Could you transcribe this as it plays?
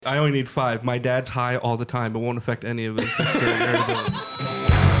I only need 5. My dad's high all the time. It won't affect any of his irritability.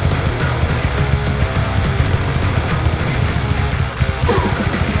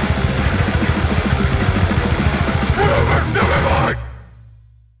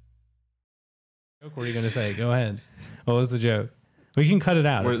 What were you going to say? Go ahead. What was the joke? We can cut it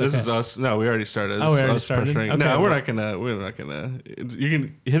out. This is us. No, we already started. Oh, we already started? Okay. No, we're not gonna. You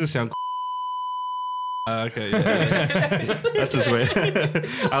can hit a sound. Okay, yeah. That's his way.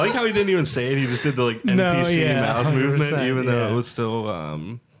 I like how he didn't even say it. He just did the NPC mouth movement, even though it was still.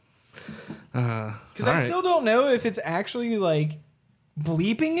 Because I still don't know if it's actually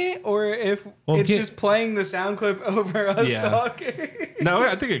bleeping it or if it's just playing the sound clip over us talking. No,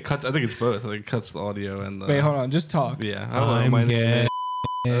 I think it cuts. I think it's both. I think it cuts the audio and the. Wait, hold on. Just talk. Yeah,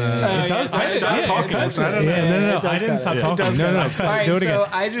 it does. I stopped talking. No. I didn't stop talking. No. All right, do it again. So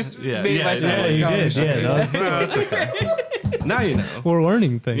I just made myself. Yeah, you did. Yeah, that's okay. Now you know. We're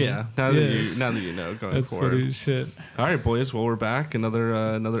learning things. Yeah. Now that you know going that's forward. Funny shit. All right, boys. Well, we're back.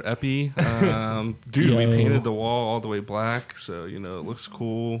 Another epi. Dude, we painted the wall all the way black, so it looks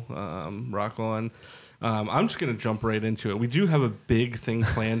cool. Rock on. I'm just going to jump right into it. We do have a big thing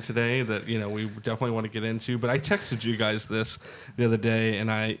planned today that, we definitely want to get into. But I texted you guys this the other day,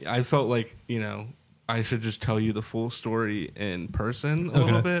 and I felt like, I should just tell you the full story in person a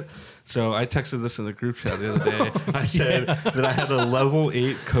little bit. So I texted this in the group chat the other day. I said that I had a level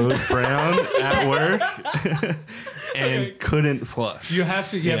 8 code brown at work and couldn't flush. You have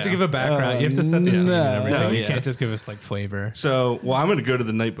to give a background. You have to set the scene and everything. No, you can't just give us flavor. So, I'm going to go to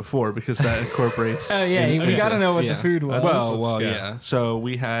the night before because that incorporates. We got to know what the food was. Yeah. So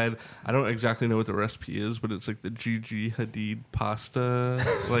we had, I don't exactly know what the recipe is, but it's like the Gigi Hadid pasta,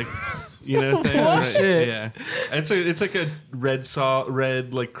 thing. Right? Shit. Yeah. It's like a red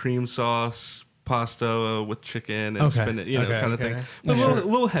cream sauce pasta with chicken and spinach, kind of thing. But a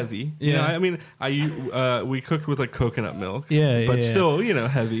little heavy. Yeah. We cooked with coconut milk. Yeah. But still,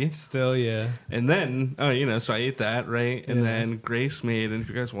 heavy. Still, yeah. And then, so I ate that, right? And then Grace made, and if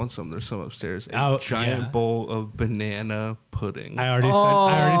you guys want some, there's some upstairs, a giant bowl of banana pudding. I already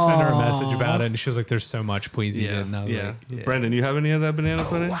sent her a message about it, and she was like, "There's so much, please eat it." And I was like, Brendan, you have any of that banana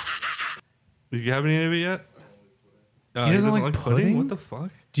pudding? Did you have any of it yet? He doesn't like pudding? What the fuck?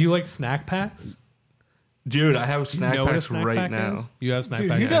 Do you like snack packs? Dude, I have snack packs right now. You have snack Dude,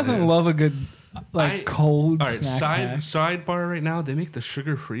 packs? Who doesn't love a good cold all right, snack pack? Sidebar right now, they make the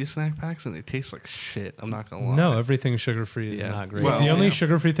sugar-free snack packs and they taste like shit. I'm not going to lie. No, everything sugar-free is not great. Well, the only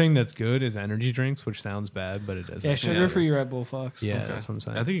sugar-free thing that's good is energy drinks, which sounds bad, but it doesn't. Yeah, sugar-free Red Bull fucks. Yeah, that's what I'm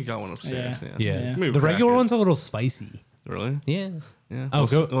saying. I think you got one upstairs. Yeah. The regular one's a little spicy. Really? Yeah. Yeah.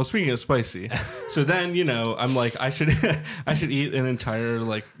 Well, speaking of spicy, so then I'm like, I should eat an entire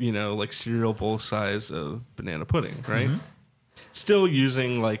cereal bowl size of banana pudding, right? Mm-hmm. Still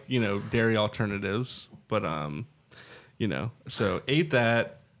using dairy alternatives, but so ate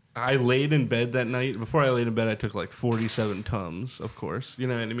that. I laid in bed that night. Before I laid in bed, I took 47 Tums, of course. You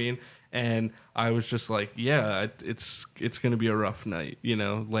know what I mean? And I was just like, yeah, it's gonna be a rough night,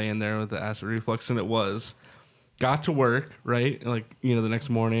 laying there with the acid reflux, and it was. Got to work, right? The next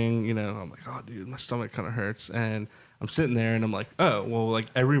morning, I'm like, oh, dude, my stomach kind of hurts. And I'm sitting there and I'm like, oh, well,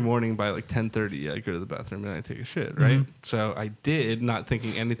 every morning by 10:30, I go to the bathroom and I take a shit, right? Mm-hmm. So I did, not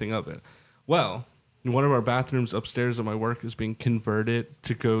thinking anything of it. Well, one of our bathrooms upstairs at my work is being converted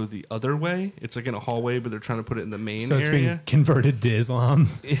to go the other way. It's in a hallway, but they're trying to put it in the main area. So it's being converted to Islam?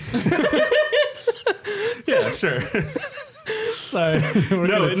 Yeah, sure. Sorry.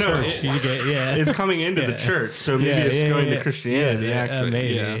 It's coming into the church, so maybe it's going to Christianity. Yeah, actually,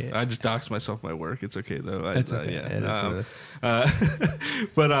 maybe. I just doxed myself my work. It's okay though. It's okay.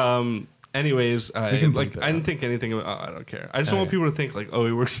 But anyways, I didn't think anything about. I don't care. I just don't want people to think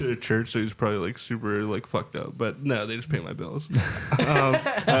he works at a church, so he's probably super fucked up. But no, they just pay my bills.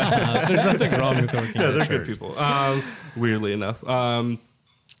 There's nothing wrong with working. No, they're good people. Weirdly enough.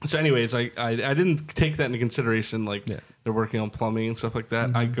 So anyways, I didn't take that into consideration, they're working on plumbing and stuff like that.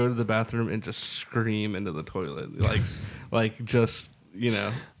 Mm-hmm. I go to the bathroom and just scream into the toilet, just,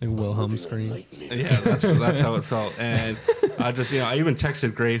 Like Wilhelm scream. Yeah, that's how it felt. And I just, I even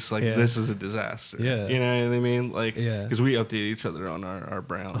texted Grace, this is a disaster. Yeah. You know what I mean? Because we update each other on our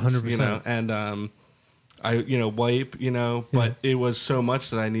browns. 100%. And I, wipe, but it was so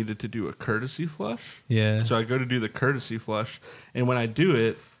much that I needed to do a courtesy flush. Yeah. So I go to do the courtesy flush, and when I do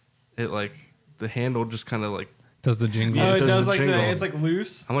it, the handle just kind of does the jingle. Yeah, it does it's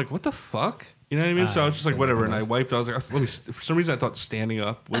loose. I'm like, what the fuck? You know what I mean? So I was just whatever, and I wiped. I was like, for some reason I thought standing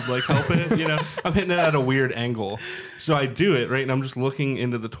up would help it. I'm hitting it at a weird angle. So I do it, right? And I'm just looking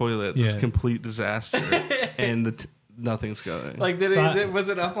into the toilet, this complete disaster. And nothing's going. Like, was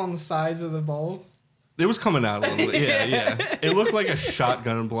it up on the sides of the bowl? It was coming out a little bit. Yeah. It looked like a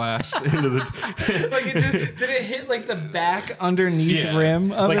shotgun blast into the. Like did it hit like the back underneath rim?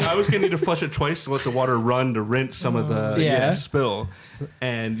 Like I was gonna need to flush it twice to let the water run to rinse some of the spill,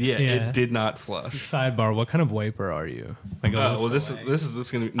 and it did not flush. Sidebar: what kind of wiper are you? Like, this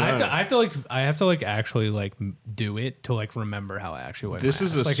is gonna. Be, no, I have to actually do it to remember how I actually wipe. This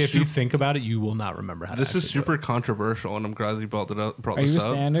is if you think about it, you will not remember how. This is super controversial, and I'm glad you brought this up. Are you a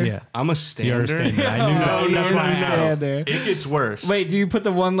standard? Yeah, I'm a standard. You're a standard. No. It gets worse. Wait, do you put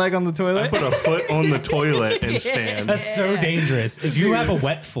the one leg on the toilet? I put a foot on the toilet and stand. That's so dangerous. If you have a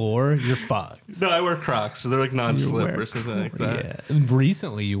wet floor, you're fucked. No, I wear Crocs, so they're like non-slip or something like that. Yeah.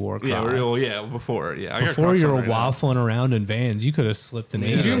 Recently, you wore Crocs. Before. Yeah, before you were waffling around in Vans, you could have slipped an.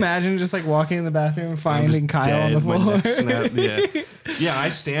 Could you imagine just walking in the bathroom, finding Kyle on the floor? Yeah, I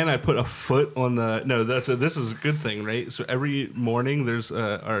stand. I put a foot on the. No, this is a good thing, right? So every morning, there's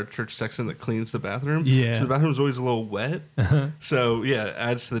our church section that cleans the bathroom. Yeah. So the bathroom's always a little wet. So yeah, it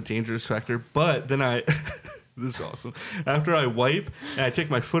adds to the dangerous factor. But then this is awesome. After I wipe and I take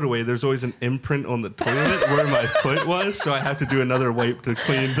my foot away, there's always an imprint on the toilet where my foot was. So I have to do another wipe to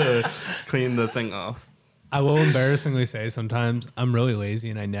clean the thing off. I will embarrassingly say sometimes I'm really lazy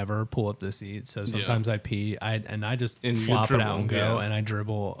and I never pull up the seat. So sometimes I pee and I just flop it out and go and I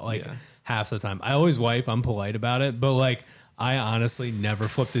dribble half the time. I always wipe. I'm polite about it, but I honestly never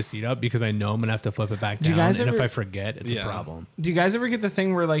flip the seat up because I know I'm gonna have to flip it back down. And if I forget, it's a problem. Do you guys ever get the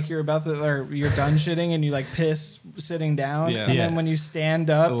thing where you're about to, or you're done shitting and you piss sitting down, and then when you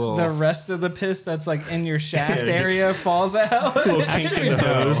stand up, the rest of the piss that's in your shaft area falls out? Actually,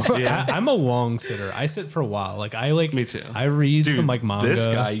 no. I'm a long sitter. I sit for a while. Me too. I read some manga. This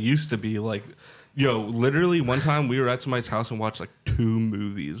guy used to be literally one time we were at somebody's house and watched 2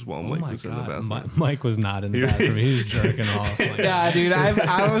 movies while Mike was in the bathroom. Mike was not in the bathroom. He was jerking off. Yeah, dude.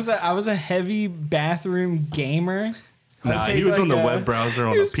 I was a heavy bathroom gamer. Nah, he was on the web browser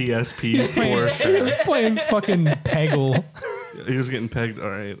on a PSP. He was playing fucking Peggle. He was getting pegged. All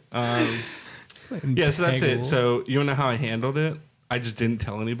right. So that's it. So you know how I handled it? I just didn't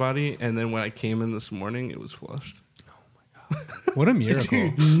tell anybody, and then when I came in this morning, it was flushed. What a miracle.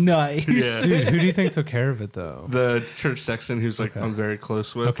 Dude, nice. Yeah. Dude, who do you think took care of it though? The church sexton who's I'm very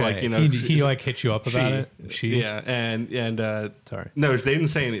close with. Okay. He hit you up about it? Yeah, and sorry. No, they didn't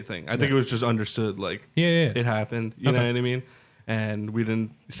say anything. I think it was just understood it happened. You know what I mean? And we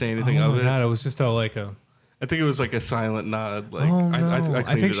didn't say anything of it. God, it was just I think it was a silent nod.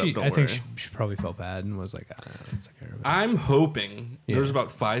 I think she probably felt bad and was let's take care of it. I'm hoping there's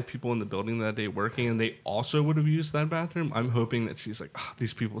about 5 people in the building that day working, and they also would have used that bathroom. I'm hoping that she's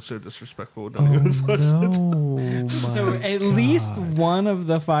these people are so disrespectful. Don't even flush it. So at least one of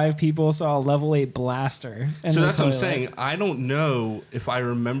the 5 people saw a level 8 blaster. So that's what I'm saying. I don't know if I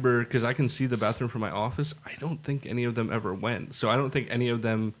remember, because I can see the bathroom from my office. I don't think any of them ever went. So I don't think any of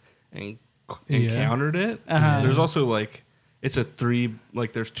them encountered it. There's also it's a 3,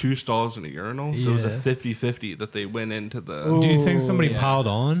 there's 2 stalls and a urinal, so it was a 50-50 that they went into the. Do you think somebody piled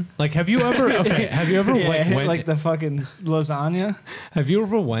on? Have you ever went the fucking lasagna? Have you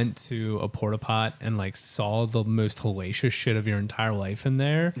ever went to a porta pot and saw the most hellacious shit of your entire life in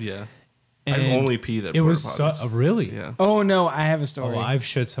there? Yeah. I've only peed at it was really. Yeah. Oh no, I have a story. I've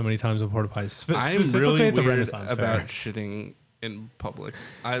shit so many times at porta potties. I'm really at the Renaissance about shitting in public.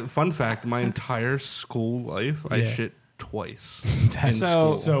 Fun fact: my entire school life, I shit twice. That's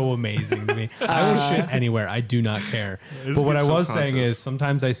so amazing to me. I will shit anywhere. I do not care. But what I was saying is,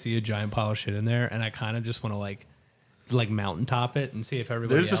 sometimes I see a giant pile of shit in there, and I kind of just want to mountaintop it and see if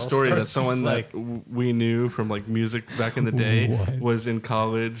everybody. There's a story that someone that we knew from music back in the day was in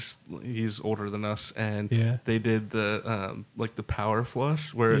college. He's older than us, and they did the the power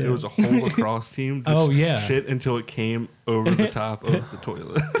flush where it was a whole lacrosse team just shit until it came over the top of the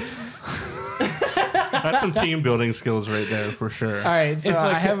toilet. That's some team building skills right there for sure. All right, so it's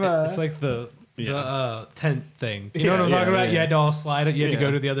I have a. It's the tent thing. You know what I'm talking about? You had to all slide it. You had to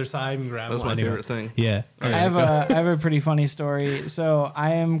go to the other side and grab That's one. That's my favorite thing. Yeah. I have a pretty funny story. So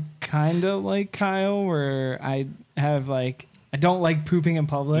I am kind of like Kyle, where I have I don't like pooping in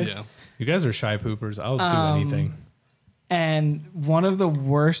public. Yeah. You guys are shy poopers. I'll do anything. And one of the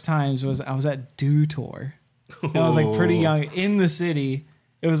worst times was I was at Dew Tour. And I was pretty young in the city.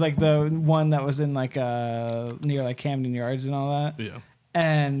 It was the one that was in near Camden Yards and all that. Yeah.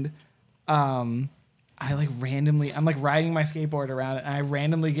 And I randomly, I'm riding my skateboard around it, and I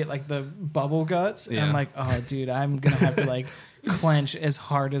randomly get the bubble guts. And I'm oh, dude, I'm gonna have to clench as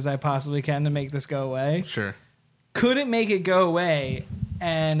hard as I possibly can to make this go away. Sure. Couldn't make it go away,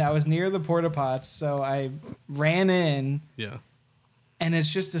 and I was near the porta pots, so I ran in. Yeah. And it's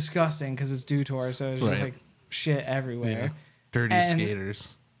just disgusting because it's dew tour, so it's just like shit everywhere. Yeah. Dirty skaters.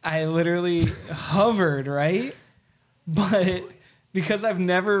 I literally hovered, right? But because I've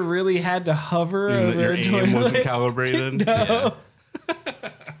never really had to hover over a toilet, aim wasn't calibrated. No. Yeah.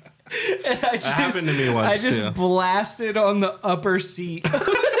 That happened to me once. I just blasted on the upper seat.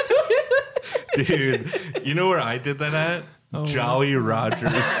 Dude, you know where I did that at? Jolly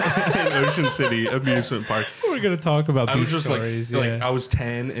Rogers in Ocean City amusement park. We're gonna talk about beach stories. Like I was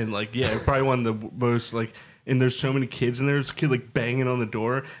 10 and like probably one of the most like, and there's so many kids and there's a kid like banging on the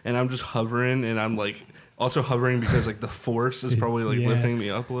door and I'm just hovering and I'm like also hovering because like the force is probably like lifting me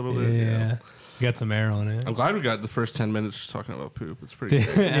up a little bit. Yeah. You got some air on it. I'm glad we got the first 10 minutes talking about poop. It's pretty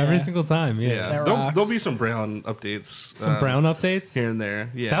good. Every single time. Yeah. There'll be some brown updates. Some brown updates here and there.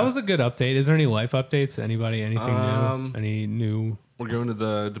 Yeah. That was a good update. Is there any life updates? Anybody? Anything new? Any new? We're going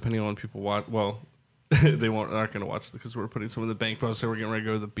to depending on when people watch. Well, they aren't going to watch because we're putting some of the bank posts. So we're getting ready to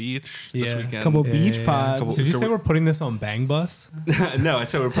go to the beach this weekend. Couple beach pods. Did you say we're putting this on Bang Bus? No, I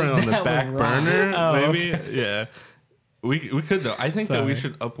said we're putting it on the back burner. Maybe. Okay. Yeah. We could though. I think that we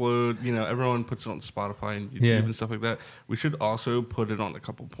should upload. You know, everyone puts it on Spotify and YouTube and stuff like that. We should also put it on a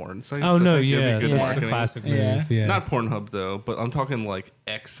couple porn sites. Oh no, that's the classic move. Yeah. Not Pornhub though, but I'm talking like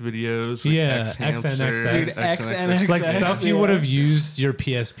X videos. Like XNXX. Dude, XNXX. Like stuff you would have used your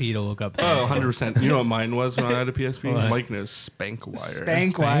PSP to look up. Oh, 100%. You know what mine was when I had a PSP? What? Mike knows Spankwire.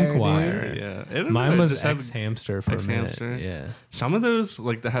 Spankwire. Yeah. Mine was X Hamster for a minute. Yeah. Some of those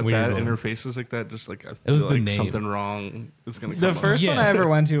like that had bad interfaces like that. Just like I feel it was like something wrong. Is gonna come the first one I ever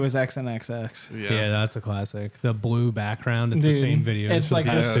went to was XNXX. Yeah, that's a classic. The blue background, it's the same video. It's like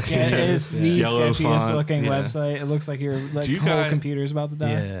it's the sketchiest looking website. It looks like your whole computer's about to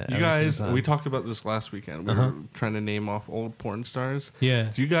die. Yeah, you guys, we talked about this last weekend. We were trying to name off old porn stars. Yeah.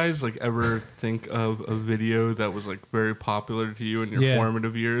 Do you guys like ever think of a video that was like very popular to you in your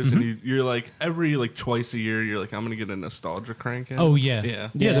formative years, and you're like every like twice a year, you're like I'm gonna get a nostalgia crank in? Oh yeah.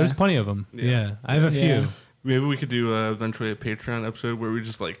 There's plenty of them. Yeah, I have a few. Maybe we could do eventually a Patreon episode where we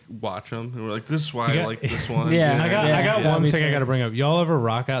just like watch them and we're like, this is why I like this one. I got one thing I got to bring up. Y'all ever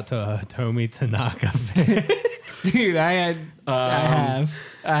rock out to a Tomi Tanaka? Dude, I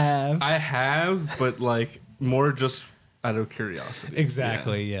have, but like more just out of curiosity.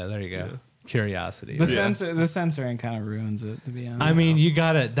 Exactly. Yeah, there you go. Yeah. Curiosity. The censoring kind of ruins it, to be honest. I mean, you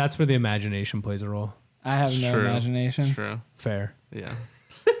got it. That's where the imagination plays a role. I have no imagination. True. Fair. Yeah.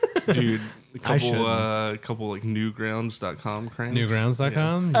 Dude, a couple like newgrounds.com cranks.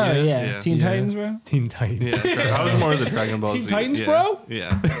 Newgrounds.com? Yeah. Oh, yeah. Teen Titans, bro? Teen Titans. Yeah, sure. I was more of the Dragon Ball Teen Titans, bro?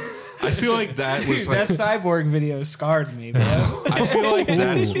 Yeah. I feel like that was like... That Cyborg video scarred me, bro. I feel like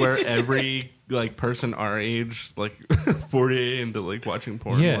that's where every like person our age, like 40 into like watching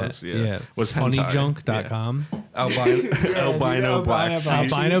porn was. Yeah. Was funnyjunk.com. Albino Black Sheep.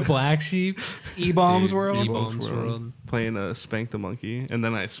 Albino Black Sheep. E-Bombs World. E-Bombs World. Playing Spank the Monkey, and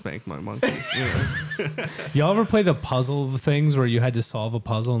then I spanked my monkey. Y'all ever play the puzzle things where you had to solve a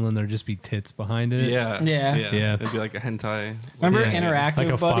puzzle and then there'd just be tits behind it? Yeah. It'd be like a hentai. Remember Interactive Like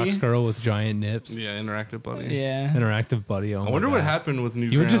a Buddy? fox girl with giant nips. Yeah, Interactive Buddy. Yeah. Interactive Buddy. Oh I wonder what happened with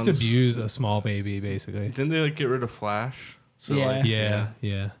Newgrounds. You would just abuse a small baby, basically. Didn't they like get rid of Flash? So yeah.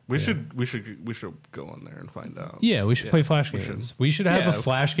 Like, We should go on there and find out. Yeah, we should play Flash games. We should have a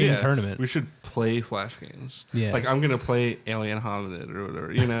Flash game tournament. We should play Flash games. Yeah. Like I'm gonna play Alien Hominid or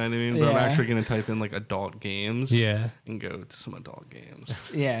whatever. You know what I mean? But I'm actually gonna type in like adult games. Yeah. And go to some adult games.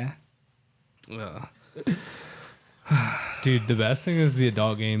 Yeah. Dude, the best thing is the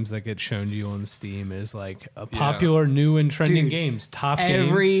adult games that get shown to you on Steam is like a popular new and trending games. Top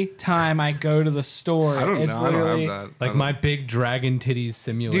every time I go to the store, I don't it's know. literally I don't have that. like my big dragon titties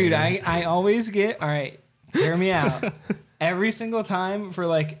simulator. Dude, I always get, all right, hear me out. Every single time for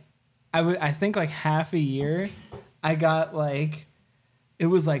like, I think like half a year, I got like, it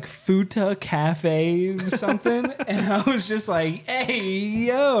was like Futa Cafe something, and I was just like, "Hey,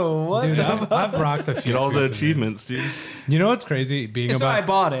 yo, what?" Dude, I've rocked a few. Get all the achievements, dude. You know what's crazy? So I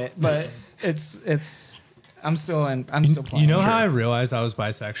bought it, but it's. I'm still playing. You know how I realized I was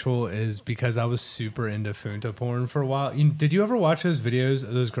bisexual is because I was super into Funta porn for a while. Did you ever watch those videos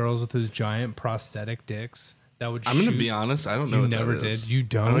of those girls with those giant prosthetic dicks that would? I'm gonna be honest. I don't know. You what never that is. did. You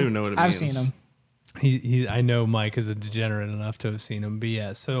don't. I don't even know what it means. I've seen them. I know Mike is a degenerate enough to have seen him, but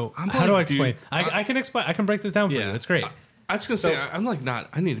yeah. So how do I explain? I can explain. I can break this down for you. It's great. I was gonna say I'm like not.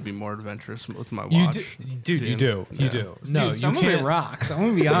 I need to be more adventurous with my watch. You do. No, dude, some of it rocks. I'm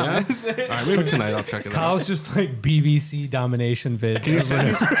gonna be honest. All right, maybe tonight I'll check it out. Kyle's just like BBC domination vids.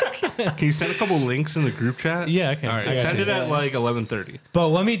 Can you send a couple links in the group chat? Yeah, I can. All right, send it at like 11:30. But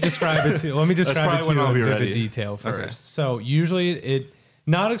let me describe it to you in vivid ready. detail first. Okay. So usually it,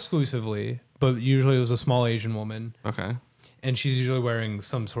 not exclusively, but usually it was a small Asian woman. Okay. And she's usually wearing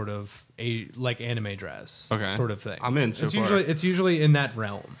some sort of like anime dress, sort of thing. I'm in. So it's usually in that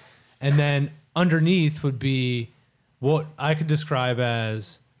realm, and then underneath would be what I could describe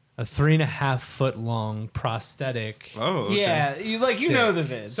as a 3.5 foot long prosthetic. Oh, okay. Yeah, you know the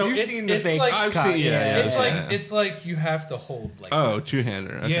vids. So you've seen the fake. Like, I've seen. Yeah, it's like you have to hold like. Oh,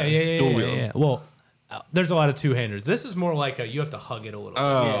 two-hander. Okay. Yeah. Well, there's a lot of two-handers. This is more like you have to hug it a little.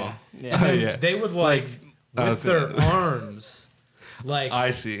 Oh, yeah. They would with their arms, like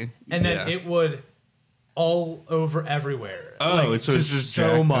I see, and then it would all over everywhere. Oh, so it's just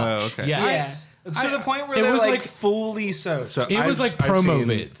so much. Oh, okay. Yes. To the point where they're like fully soaked. So it was like promo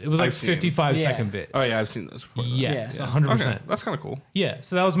vids. It was like 55-second vids. Oh yeah, I've seen those before. Yes, 100%. Okay, that's kind of cool. Yeah,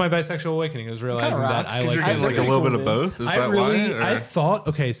 so that was my bisexual awakening. I was realizing that I like. You're getting like a little bit of both. Is that why? I thought.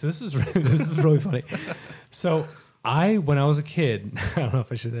 Okay, so this is really funny. So when I was a kid, I don't know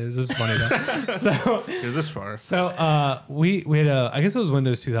if I should say this. This is funny though. So you're this far. So we had I guess it was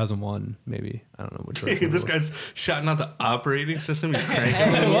Windows 2001, maybe. I don't know which version. This guy's shouting out the operating system. He's cranking.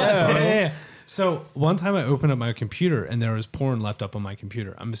 Yeah. So one time I opened up my computer and there was porn left up on my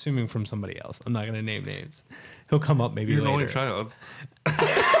computer. I'm assuming from somebody else. I'm not going to name names. He'll come up maybe You're later. You're an only child. All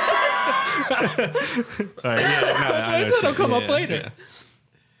right, that's why I said he'll come up later. Yeah.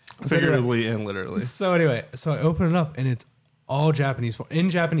 Figuratively and literally. So anyway, so I open it up and it's all Japanese, in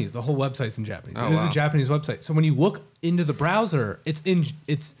Japanese. The whole website's in Japanese. It is a Japanese website. So when you look into the browser, it's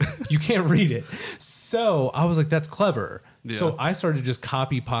you can't read it. So I was like, that's clever. Yeah. So I started just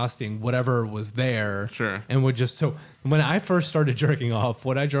copy pasting whatever was there. Sure. And would just, so when I first started jerking off,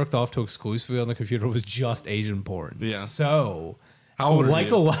 what I jerked off to exclusively on the computer was just Asian porn. Yeah. So how old are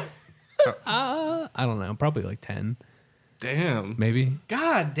you? I don't know, probably like 10. Damn. Maybe.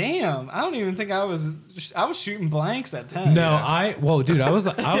 God damn. I don't even think I was shooting blanks at 10. No, I was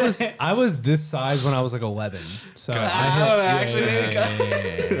this size when I was like 11. So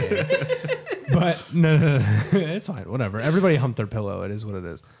But no. It's fine. Whatever. Everybody humped their pillow. It is what it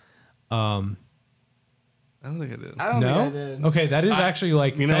is. I don't think I did. I don't think I did. Okay, that is actually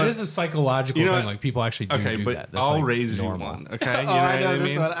like that is a psychological thing. Like people actually do do but that. That's I'll raise normal. You one. Okay, you know what I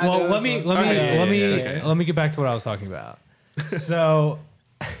mean. Well, let me get back to what I was talking about. So,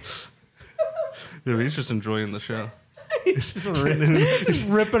 he's just enjoying the show. He's just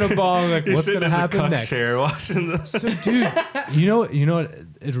ripping a ball. Like, what's gonna happen next? Chair watching this. So, dude, you know what?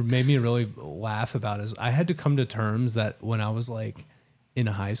 It made me really laugh about is I had to come to terms that when I was like in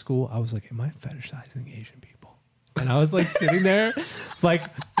high school, I was like, am I fetishizing Asian people? And I was like sitting there, like,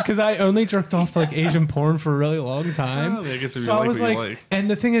 because I only jerked off to like Asian porn for a really long time. Oh, so I was like, and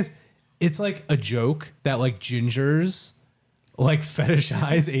the thing is, it's like a joke that like gingers like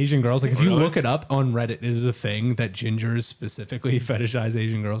fetishize Asian girls. Like if you look it up on Reddit, it is a thing that gingers specifically fetishize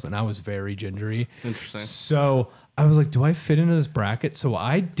Asian girls, and I was very gingery. Interesting. So I was like, do I fit into this bracket? So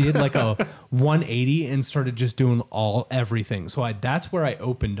I did like a 180 and started just doing everything. So that's where I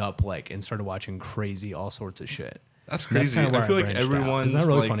opened up like and started watching crazy all sorts of shit. That's crazy. That's I feel like everyone's Isn't that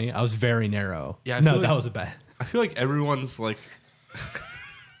really like, funny? I was very narrow. Yeah. That was a bad. I feel like everyone's like.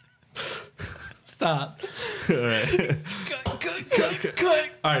 Stop. All right.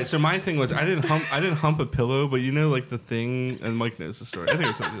 All right. So my thing was I didn't hump a pillow, but you know, like the thing, and Mike knows the story. I think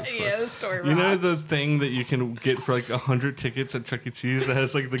I told you the story. Yeah, the story. You know the thing that you can get for like 100 tickets at Chuck E. Cheese that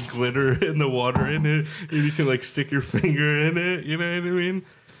has like the glitter and the water in it, and you can like stick your finger in it. You know what I mean?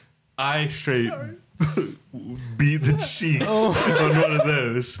 I straight beat the cheeks on one of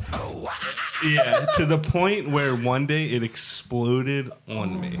those. Oh wow. Yeah, to the point where one day it exploded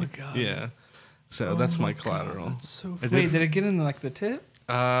on me. Oh my god. Yeah. So that's my collateral. That's so Wait, did it get in like the tip?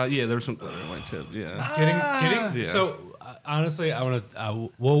 Yeah, there was some glitter in my tip. Yeah. Getting. Yeah. So honestly, I want to.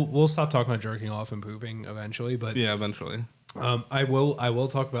 We'll stop talking about jerking off and pooping eventually, but yeah, eventually. I will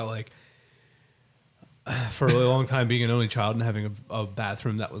talk about like for a really long time being an only child and having a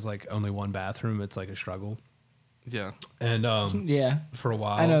bathroom that was like only one bathroom. It's like a struggle. Yeah. And yeah, for a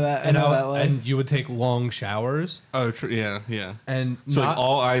while. I know that. I know that life. And you would take long showers. Oh, true. Yeah, yeah. And so like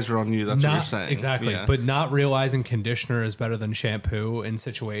all eyes are on you. That's what you're saying. Exactly. Yeah. But not realizing conditioner is better than shampoo in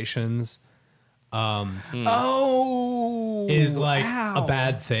situations. Is like a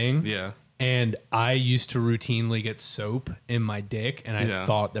bad thing. Yeah. And I used to routinely get soap in my dick, and I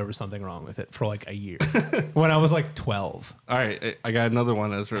thought there was something wrong with it for like a year when I was like 12. All right, I got another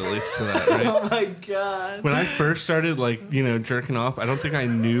one as relates to that. Right? Oh my god! When I first started, like, you know, jerking off, I don't think I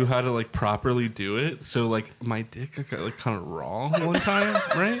knew how to like properly do it. So like my dick got like kind of raw one time,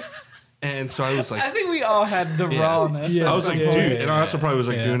 right? And so I was like, I think we all had the rawness. I was like, dude, and I also probably was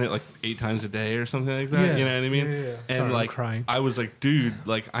like doing it like 8 times a day or something like that. You know what I mean? And sorry, like, crying. I was like, dude,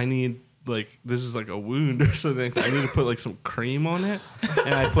 like I need. Like, this is like a wound or something. I need to put like some cream on it,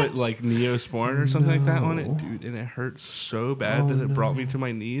 and I put like Neosporin or something like that on it, dude. And it hurt so bad that it brought me to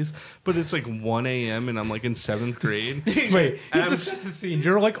my knees. But it's like 1 a.m. and I'm like in 7th grade. Wait, you have to set the scene.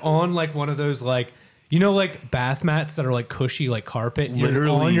 You're like on like one of those like, you know, like bath mats that are like cushy, like carpet. You're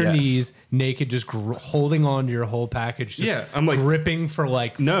Literally, on your knees, naked, just holding on to your whole package. Just I'm like gripping for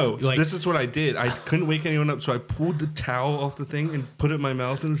like. No, like, this is what I did. I couldn't wake anyone up, so I pulled the towel off the thing and put it in my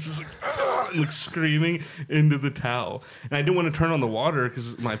mouth, and it was just like, and like screaming into the towel. And I didn't want to turn on the water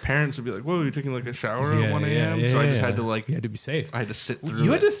because my parents would be like, "Whoa, you're taking like a shower at 1 a.m." So I just had to like, you had to be safe. I had to sit through.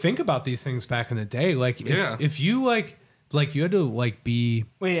 You had to think about these things back in the day. Like, if you like you had to like be.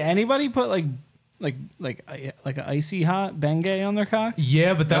 Wait, anybody put like an icy hot Bengay on their cock?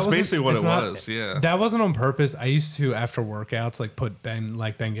 Yeah, but that's basically what it was. Yeah, that wasn't on purpose. I used to after workouts like put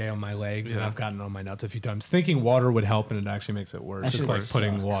Bengay on my legs, and I've gotten it on my nuts a few times, thinking water would help, and it actually makes it worse. It's like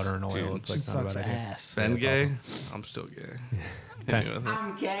putting water in oil. Dude, it's like not a bad idea. ass. Bengay. I'm still gay.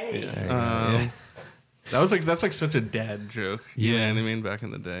 I'm gay. That's like such a dad joke. You know what I mean? Back in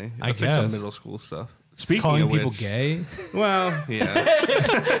the day, that's I like some guess. middle school stuff. Speaking Calling of people which, gay? well, yeah,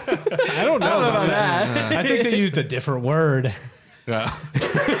 I don't know about that. I think they used a different word. yeah.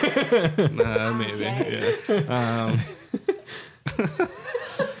 Maybe. Yeah.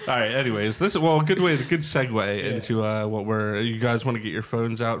 All right. Anyways, this is good segue into what you guys want to get your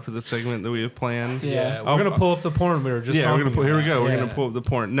phones out for the segment that we have planned. Yeah, we're gonna pull up the porn we were just. Yeah, talking about. Here we go. We're gonna pull up the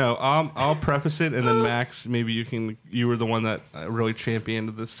porn. No, I'll preface it, and then Max, maybe you were the one that really championed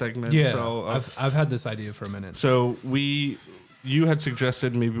this segment. Yeah, so, I've had this idea for a minute. So you had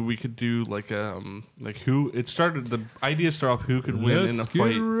suggested maybe we could do like who it started. The idea started off who could win in a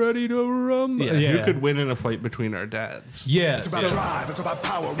fight. Get ready to rumble. Yeah, who could win in a fight between our dads? Yeah, it's about drive. It's about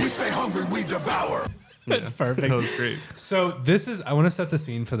power. We stay hungry. We devour. That's perfect. That was great. So I want to set the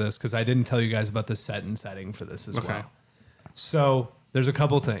scene for this because I didn't tell you guys about the set and setting for this as well. So there's a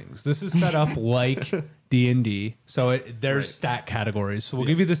couple things. This is set up like D&D. So there's stat categories. So we'll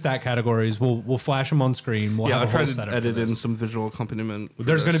give you the stat categories. We'll flash them on screen. I'll try to edit in some visual accompaniment.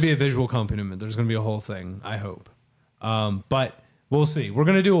 There's going to be a visual accompaniment. There's going to be a whole thing, I hope. But we'll see. We're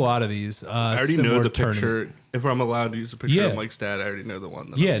going to do a lot of these. I already know the picture. If I'm allowed to use the picture of Mike's dad, I already know the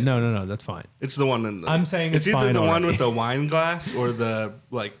one. No, that's fine. It's the one in the... I'm saying it's either fine the one already. with the wine glass or the,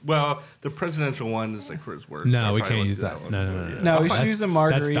 the presidential one is like for his work. No, so we can't use that. No. No, we should use the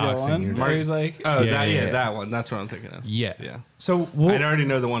margarita one. Where he's like... Oh, that one. That's what I'm thinking of. Yeah. Yeah. So I already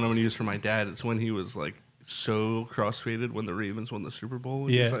know the one I'm going to use for my dad. It's when he was like so crossfaded when the Ravens won the Super Bowl.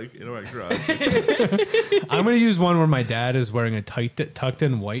 And he's like, in my garage. I'm going to use one where my dad is wearing a tucked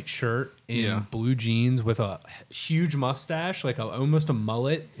in white shirt in blue jeans with a huge mustache, like almost a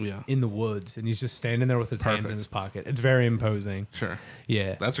mullet in the woods. And he's just standing there with his hands in his pocket. It's very imposing. Sure.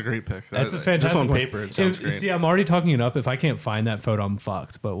 Yeah. That's a great pick. That's a fantastic just on one. paper, it sounds great. See, I'm already talking it up. If I can't find that photo, I'm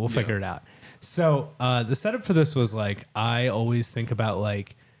fucked, but we'll figure it out. So the setup for this was like, I always think about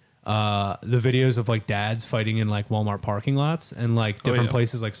like, the videos of like dads fighting in like Walmart parking lots and like different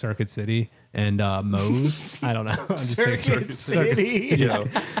places like Circuit City and Moe's. I don't know. I'm just Circuit City. Yeah.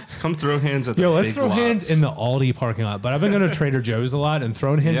 Come throw hands at the let's big throw lots. hands in the Aldi parking lot. But I've been going to Trader Joe's a lot, and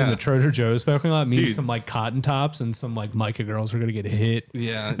throwing hands in the Trader Joe's parking lot means some like cotton tops and some like Micah girls are going to get hit.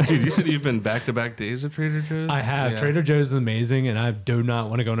 Yeah. Dude, you said you've been back-to-back days at Trader Joe's? I have. Yeah. Trader Joe's is amazing, and I do not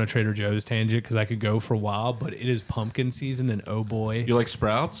want to go on a Trader Joe's tangent because I could go for a while, but it is pumpkin season, and oh boy. You like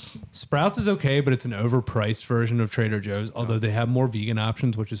Sprouts? Sprouts is okay, but it's an overpriced version of Trader Joe's, although they have more vegan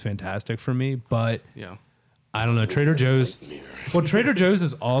options, which is fantastic for me. But yeah, I don't know. Trader Joe's. Well, Trader Joe's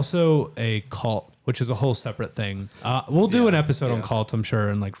is also a cult, which is a whole separate thing. We'll do an episode on cults, I'm sure,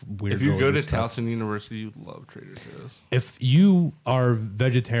 and like weird. If you go to stuff. Towson University, you love Trader Joe's. If you are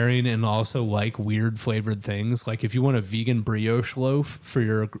vegetarian and also like weird flavored things, like if you want a vegan brioche loaf for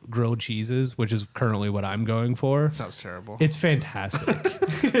your grilled cheeses, which is currently what I'm going for. Sounds terrible. It's fantastic.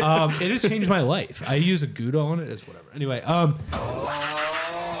 It has changed my life. I use a Gouda on it. It's whatever. Anyway,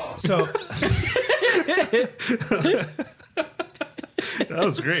 so that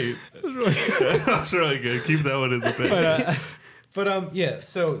was great. That was really good. Keep that one in the thing. But yeah,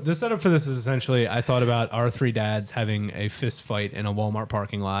 so the setup for this is essentially I thought about our three dads having a fist fight in a Walmart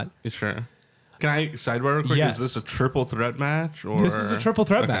parking lot. Sure. Can I sidebar real quick? Yes. Is this a triple threat match? Or? This is a triple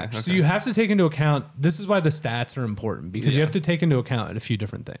threat match. So you have to take into account, this is why the stats are important, because you have to take into account a few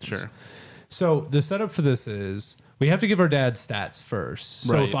different things. Sure. So the setup for this is we have to give our dad stats first.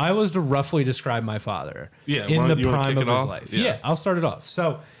 So if I was to roughly describe my father in the prime of his life. Yeah, I'll start it off.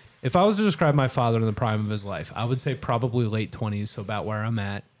 So if I was to describe my father in the prime of his life, I would say probably late 20s, so about where I'm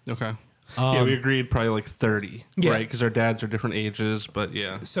at. Okay. Yeah, we agreed probably like 30, right? Because our dads are different ages, but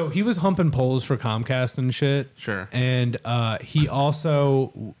yeah. So he was humping poles for Comcast and shit. Sure. And he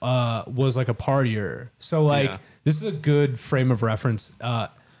also was like a partier. So like this is a good frame of reference.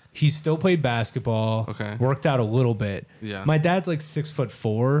 He still played basketball. Okay. Worked out a little bit. Yeah. My dad's like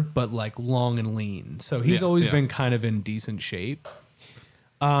 6'4", but like long and lean. So he's always been kind of in decent shape.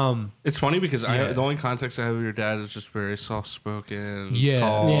 It's funny because the only context I have of your dad is just very soft spoken,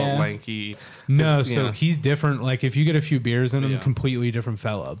 tall, lanky. No, so he's different. Like if you get a few beers in him, completely different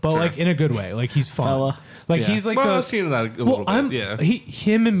fella. But like in a good way. Like he's fun. Like he's like I've seen that a little bit. Yeah.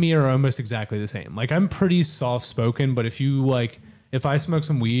 Him and me are almost exactly the same. Like I'm pretty soft spoken, but if I smoke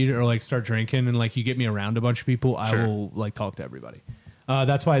some weed or like start drinking and like you get me around a bunch of people, I will like talk to everybody.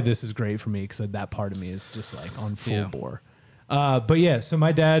 That's why this is great for me because that part of me is just like on full bore. But yeah, so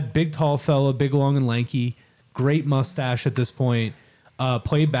my dad, big tall fella, big long and lanky, great mustache at this point.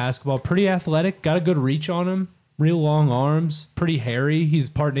 Played basketball, pretty athletic, got a good reach on him, real long arms, pretty hairy. He's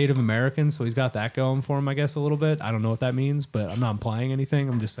part Native American, so he's got that going for him, I guess, a little bit. I don't know what that means, but I'm not implying anything.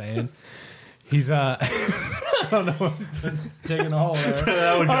 I'm just saying. He's I don't know. Taking a hole there.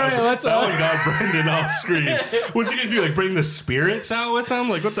 that one got Brendan off screen. What's he gonna do? Like bring the spirits out with him?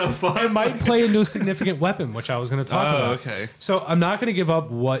 Like what the fuck? It might play into a significant weapon, which I was gonna talk about. Okay. So I'm not gonna give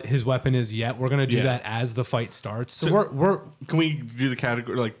up what his weapon is yet. We're gonna do that as the fight starts. So we're can we do the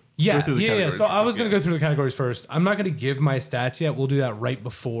category like yeah. So I was gonna go through the categories first. I'm not gonna give my stats yet. We'll do that right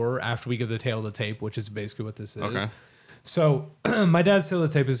before after we give the tail of the tape, which is basically what this is. Okay. So my dad's tail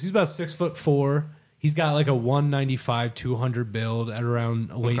of the tape is he's about 6'4". He's got like a 195, 200 build at around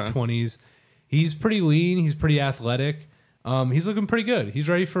late 20s. He's pretty lean. He's pretty athletic. He's looking pretty good. He's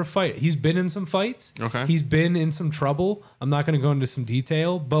ready for a fight. He's been in some fights. Okay. He's been in some trouble. I'm not going to go into some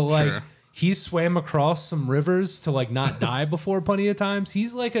detail, but like he swam across some rivers to like not die before plenty of times.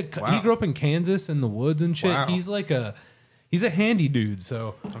 He's like he grew up in Kansas in the woods and shit. Wow. He's a handy dude.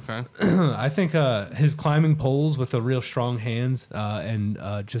 So I think his climbing poles with the real strong hands and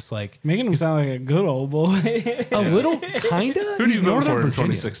just like making him sound like a good old boy. A little kinda. Who do you vote for in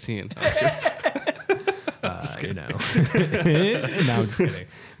 2016? You know. No, I'm just kidding. It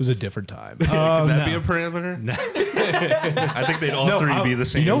was a different time. Could that be a parameter? No. I think they'd all three be the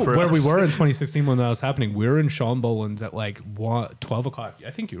same. You know for where us. we were in 2016 when that was happening? We were in Sean Boland's at like 12 o'clock.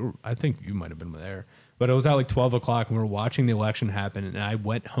 I think you might have been there. But it was at like 12 o'clock and we were watching the election happen and I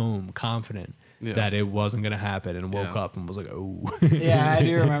went home confident that it wasn't going to happen and woke up and was like, oh. Yeah, I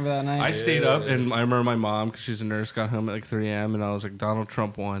do remember that night. I stayed up and I remember my mom, because she's a nurse, got home at like 3 a.m. and I was like, Donald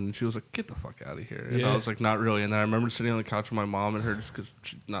Trump won. And she was like, get the fuck out of here. And I was like, not really. And then I remember sitting on the couch with my mom and her just because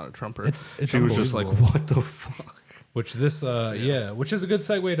she's not a Trumper. It's she was just like, what the fuck? Which this, which is a good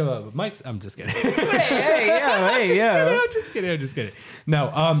segue to Mike's. I'm just kidding. I'm just kidding.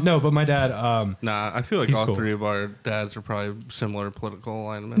 No, but my dad. Nah, I feel like all three of our dads are probably similar political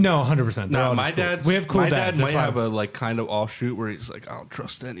alignment. No, 100%. No, my dad. We have cool dads. My dad might have a like kind of offshoot where he's like, I don't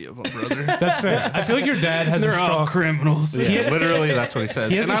trust any of them, brother. That's fair. I feel like your dad has They're a strong all criminals. Yeah, literally, that's what he says.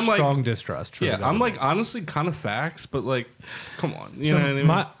 He has and a I'm strong like, distrust. For I'm like honestly kind of facts, but like, come on, you know what I mean?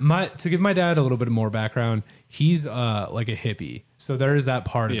 My to give my dad a little bit more background. He's like a hippie, so there is that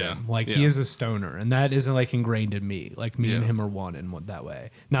part of him. Like he is a stoner, and that isn't like ingrained in me. Like me and him are one in that way.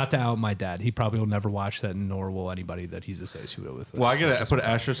 Not to out my dad, he probably will never watch that, nor will anybody that he's associated with. Well, I gotta put an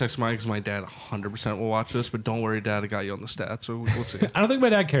asterisk next to mine because my dad 100% will watch this. But don't worry, Dad, I got you on the stats, so we'll see. I don't think my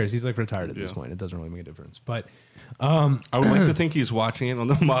dad cares. He's like retired at this point. It doesn't really make a difference. But I would like to think he's watching it on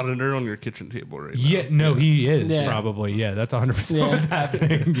the monitor on your kitchen table right now. Yeah, no, he is probably. Yeah, that's 100% what's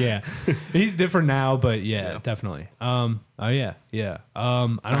happening. Yeah, he's different now, but definitely. I don't have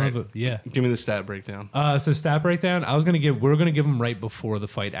Give me the stat breakdown. So stat breakdown. We're gonna give them right before the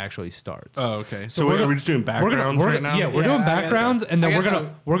fight actually starts. Oh, okay. So are we just doing backgrounds right now? Yeah, we're doing backgrounds, and then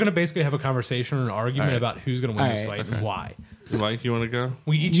we're gonna basically have a conversation or an argument about who's gonna win this fight and why. Mike, you want to go?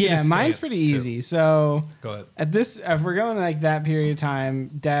 We each get a mine's pretty easy. So go at ahead. if we're going like that period of time,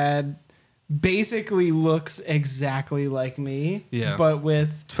 Dad basically looks exactly like me. Yeah. But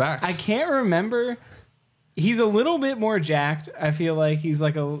with facts. I can't remember. He's a little bit more jacked. I feel like he's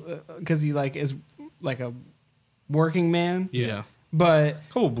like because he like is like a working man. Yeah. But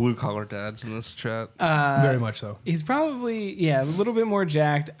a couple blue collar dads in this chat. Very much so. He's probably a little bit more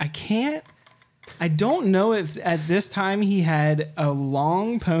jacked. I don't know if at this time he had a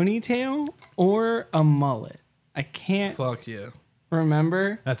long ponytail or a mullet. I can't Fuck yeah.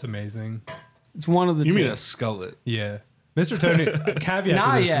 remember. That's amazing. It's one of the You two. mean a skullet? Yeah. Mr. Tony, caveat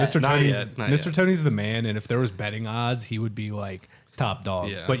Not to this, yet. Mr. Not Tony's, yet. Not Mr. yet. Tony's the man, and if there was betting odds, he would be like top dog.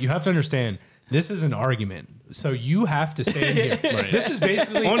 Yeah. But you have to understand, this is an argument, so you have to stand here. Right. This is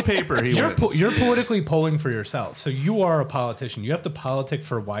basically On paper, he wins. you're politically polling for yourself, so you are a politician. You have to politic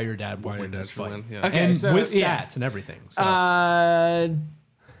for why your dad will Why your win dad this should fight, win, yeah. Okay, and so, with stats yeah. and everything. So.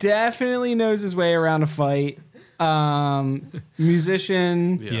 Definitely knows his way around a fight.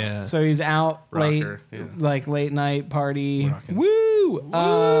 Musician. yeah. So he's out Rocker, late, yeah. like late night party. Rockin'.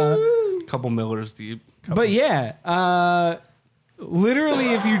 Woo! Couple Millers deep. But yeah, literally,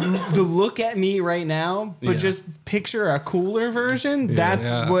 if you look at me right now, but Yeah. just picture a cooler version, that's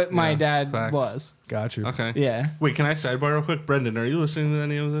Yeah, what my yeah, dad facts. was. Got you. Okay. Yeah. Wait, can I sidebar real quick? Brendan, are you listening to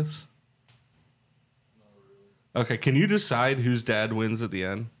any of this? Okay, can you decide whose dad wins at the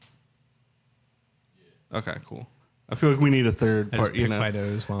end? Okay, cool. I feel like we need a third I just part, you pick know.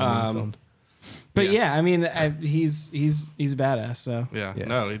 photos while I'm being filmed. But Yeah. yeah, I mean, he's a badass. So Yeah, Yeah.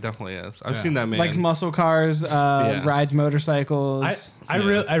 no, he definitely is. I've Yeah. seen that man. likes muscle cars, rides motorcycles. I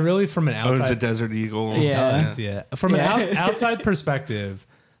really from an owns outside a Desert Eagle. Yeah. does, yeah. From an Yeah. outside perspective,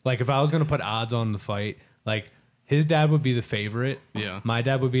 like if I was going to put odds on the fight, like his dad would be the favorite. Yeah. My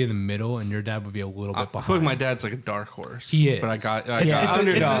dad would be in the middle, and your dad would be a little I bit feel behind. like my dad's like a dark horse. He is. But I got Yeah.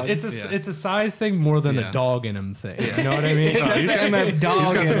 Underdog. It's a size thing more than Yeah. a dog in him thing. You know what I mean? No, he's That's got a dog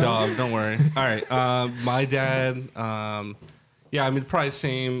he's got in the him. dog. Don't worry. All right. My dad. Yeah, I mean, probably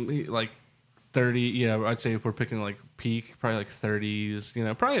same. Like 30. You know, I'd say if we're picking like peak, probably like 30s. You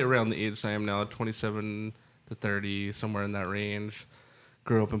know, probably around the age I am now, 27 to 30, somewhere in that range.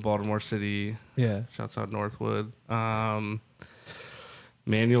 Grew up in Baltimore City. Yeah. Shouts out Northwood.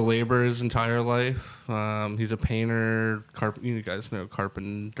 Manual labor his entire life. He's a painter. You guys know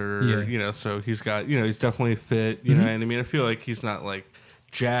carpenter. Yeah. You know, so he's got. You know, he's definitely fit. You know, and I mean, I feel like he's not like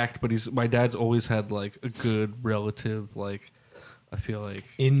jacked, but he's. My dad's always had like a good relative. Like, I feel like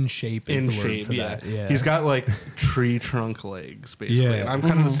In shape is in the word shape. for Yeah. that. Yeah. He's got like tree trunk legs, basically. Yeah. And I'm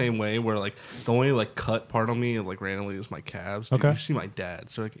kind of the same way, where like the only like cut part on me, like randomly, is my calves. Dude, Okay. you see my dad,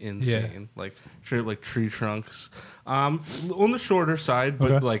 so like insane, like straight like tree trunks. On the shorter side,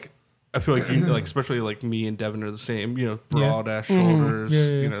 but Okay. like I feel like you like, especially like me and Devin are the same. You know, broad ass shoulders. Yeah, yeah,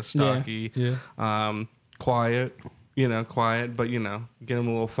 You yeah. know, stocky. Yeah. Quiet. You know, quiet, but you know, get him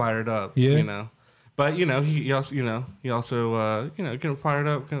a little fired up. Yeah. You know. But you know, he also you know get him fired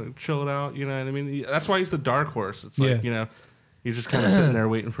up, kind of chill it out. You know what I mean? That's why he's the dark horse. It's like Yeah. you know, he's just kind of sitting there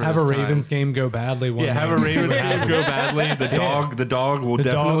waiting for have his a time. Ravens game go badly. One Yeah, have a night. Ravens game go badly. The dog will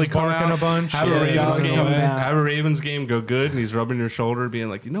definitely dog's come barking out. a bunch. Have Yeah, a the Ravens dog's game. coming out. Have a Ravens game go good, and he's rubbing your shoulder, being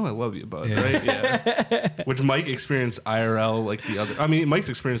like, you know, I love you, bud. Yeah. Right? Yeah. Which Mike experienced IRL like the other. I mean, Mike's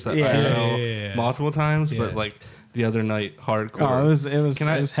experienced that Yeah. IRL Yeah. multiple times, but Yeah. like the other night, hardcore. Oh, it was Can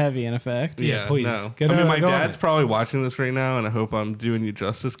I- heavy in effect. Yeah, please. no. Get I mean, on- my go on dad's it. probably watching this right now, and I hope I'm doing you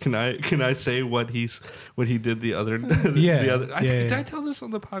justice. Can I say what he did the other? Yeah, the other. yeah, Did yeah. I tell this on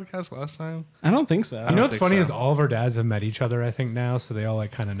the podcast last time? I don't think so. You know don't what's think funny so. is all of our dads have met each other. I think now, so they all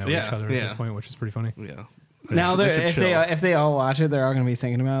like kind of know Yeah, each other at yeah. this point, which is pretty funny. Yeah. Now They they're should if chill. they all watch it, they're all gonna be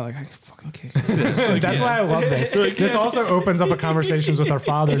thinking about it, like I could fucking kick his That's why I love this. This also opens up a conversations with our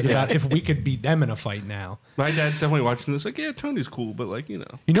fathers about if we could beat them in a fight now. My dad's definitely watching this. Like, yeah, Tony's cool, but like, you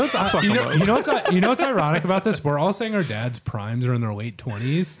know. You know what's ironic about this? We're all saying our dad's primes are in their late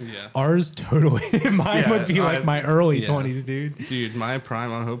 20s. Yeah. Ours totally. Mine Yeah, would be like my early 20s, dude. Dude, my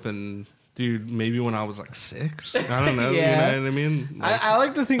prime, I'm hoping, dude, maybe when I was like 6. I don't know. Yeah. You know what I mean? Like, I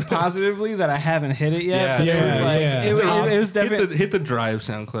like to think positively that I haven't hit it yet. Yeah, but it yeah, was like yeah. it was definitely hit the drive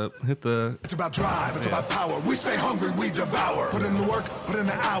sound clip. Hit the. It's about drive, it's about power. We stay hungry, we devour. Put in the work, put in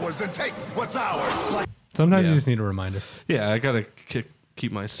the hours, and take what's ours. Like Sometimes Yeah. you just need a reminder. Yeah, I gotta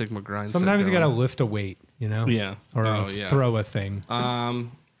keep my Sigma grind. Sometimes you got to lift a weight, you know? Yeah. Or Oh, yeah. throw a thing.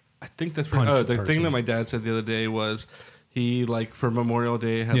 I think that's Punch a the person. thing that my dad said the other day was he like for Memorial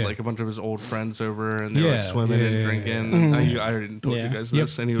Day had Yeah. like a bunch of his old friends over and they were like Yeah, swimming yeah, and yeah, drinking. I already told Yeah. you guys Yep.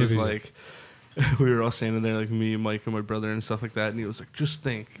 this, and he Yep, was yep, like. We were all standing there, like me, Mike, and my brother, and stuff like that. And he was like, "Just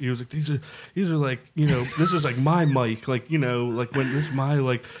think." He was like, "These are like, you know, this is like my Mike, like you know, like when this is my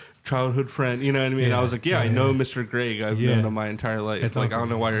like childhood friend, you know what I mean?" Yeah, I was like, "Yeah, I yeah, know yeah. Mr. Greg. I've Yeah. known him my entire life. It's like I Uncle don't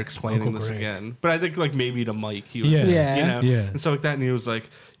know why you're explaining Uncle this Greg. again." But I think like maybe to Mike, he was, Yeah. Yeah. you know, Yeah. and stuff like that. And he was like,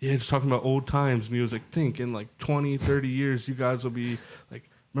 "Yeah, just talking about old times." And he was like, "Think in like 20, 30 years, you guys will be like,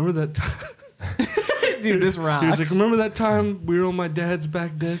 remember that?" Dude, this rocks. He was like, remember that time we were on my dad's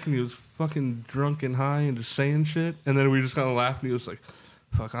back deck and he was fucking drunk and high and just saying shit? And then we just kind of laughed and he was like,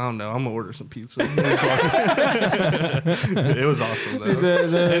 fuck, I don't know. I'm going to order some pizza. It was awesome,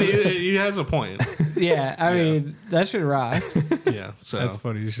 though. And he has a point. Yeah, I mean, that should rock. Yeah. So That's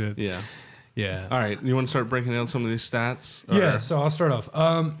funny shit. Yeah. Yeah. All right. You want to start breaking down some of these stats? Yeah, so I'll start off.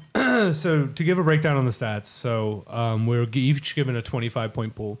 So to give a breakdown on the stats, so we're each given a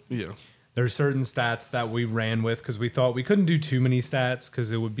 25-point pool. Yeah. There's certain stats that we ran with because we thought we couldn't do too many stats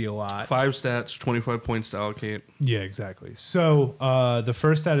because it would be a lot. 5 stats, 25 points to allocate. Yeah, exactly. So the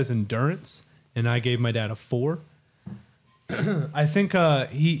first stat is endurance, and I gave my dad a 4. I think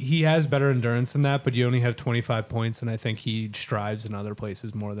he has better endurance than that, but you only have 25 points, and I think he strives in other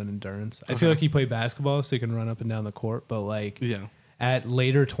places more than endurance. I feel like he played basketball, so he can run up and down the court, but at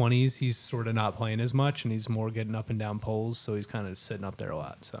later 20s, he's sort of not playing as much, and he's more getting up and down poles, so he's kind of sitting up there a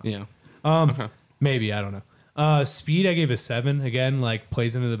lot. So Yeah. maybe, I don't know. Speed, I gave a 7. Again, like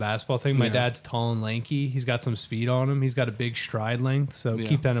plays into the basketball thing. My dad's tall and lanky. He's got some speed on him. He's got a big stride length, so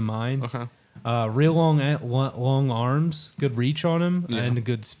keep that in mind. Okay. Real long arms, good reach on him, and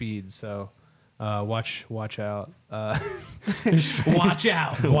good speed. So watch out.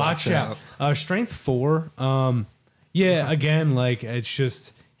 Watch out. Strength 4. Again, like it's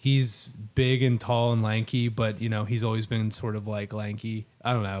just he's big and tall and lanky, but he's always been sort of like lanky.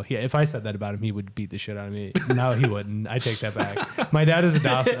 I don't know. If I said that about him, he would beat the shit out of me. No, he wouldn't. I take that back. My dad is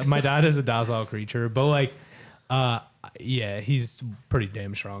a docile creature, but like. He's pretty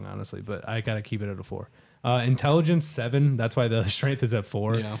damn strong, honestly, but I gotta keep it at a 4. Intelligence 7. That's why the strength is at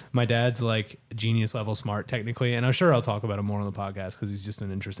 4. Yeah. My dad's like genius level smart technically, and I'm sure I'll talk about him more on the podcast because he's just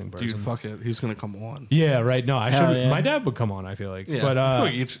an interesting person. Dude, fuck it. He's gonna come on. Yeah, right. No, I should. yeah. My dad would come on. I feel like, Yeah. but I feel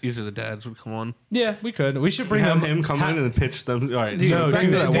like each of the dads would come on. yeah, we could. We should bring Have them. him come in and pitch them. All right. No, back to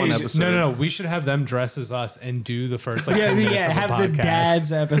that one episode. no. We should have them dress as us and do the first like 10 Yeah, minutes of have the the podcast.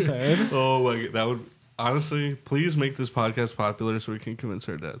 dad's episode. Oh my god, that would honestly, please make this podcast popular so we can convince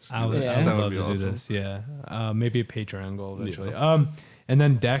our dads. I would, Yeah. I would That would love be to do awesome. this. Yeah, maybe a Patreon goal eventually. Yeah. And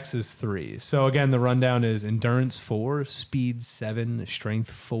then Dex is 3. So again, the rundown is endurance 4, speed 7, strength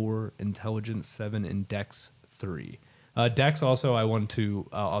 4, intelligence 7, and Dex 3. Dex also, I want to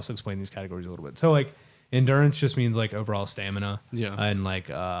also explain these categories a little bit. So like endurance just means like overall stamina, and like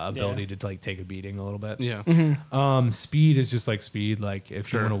ability to like take a beating a little bit. Yeah. Speed is just like speed. Like if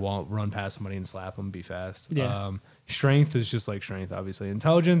Sure. you want to run past somebody and slap them, be fast. Yeah. Strength is just like strength, obviously.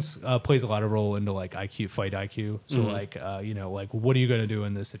 Intelligence plays a lot of role into like IQ, fight IQ. So like like what are you gonna do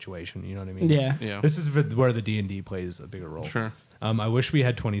in this situation? You know what I mean? Yeah. Yeah. This is where the D&D plays a bigger role. Sure. I wish we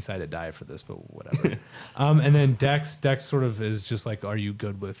had 20-sided die for this, but whatever. And then Dex sort of is just like, are you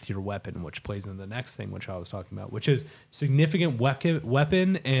good with your weapon, which plays into the next thing, which I was talking about, which is significant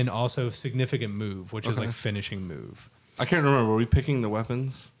weapon and also significant move, which is like finishing move. I can't remember. Were we picking the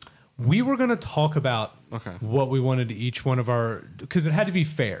weapons? We were going to talk about what we wanted to each one of our, because it had to be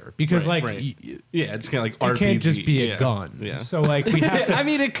fair. Because Right, like, right. Yeah, it's kind of like it RPG. can't just be a Yeah. gun. Yeah. So like we have to. I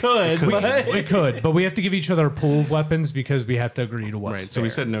mean, it could. but We could, but we have to give each other a pool of weapons because we have to agree to what's Right. fair. So we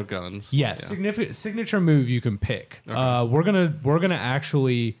said no guns. Yes, Yeah. significant signature move you can pick. We're gonna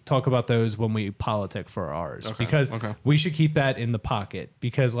actually talk about those when we politic for ours because we should keep that in the pocket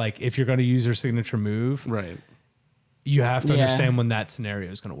because like if you're gonna use your signature move, Right. you have to understand when that scenario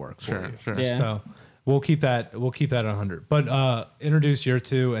is gonna work for you. Sure. Yeah. So we'll keep that at 100. But introduce your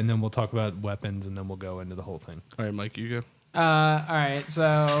 2, and then we'll talk about weapons, and then we'll go into the whole thing. All right, Mike, you go. all right,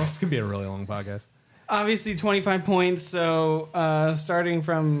 so This could be a really long podcast. obviously 25 points. So starting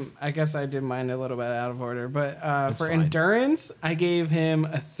from, I guess I did mine a little bit out of order, but for fine. endurance, I gave him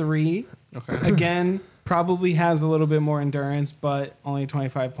a 3. Okay. Again, probably has a little bit more endurance, but only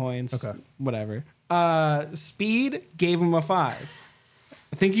 25 points. Okay. Whatever. Speed, gave him a 5.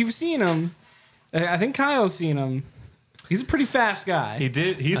 I think you've seen him. I think Kyle's seen him. He's a pretty fast guy. He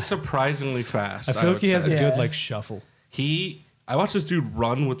did. He's surprisingly fast. I feel like would he has say. a Yeah. good like shuffle. I watched this dude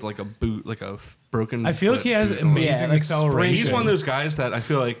run with like a boot, like a broken. I feel like foot he has boot on. amazing like acceleration. He's one of those guys that I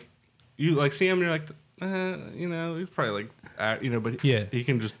feel like you like see him and you're like, he's probably like, but Yeah. he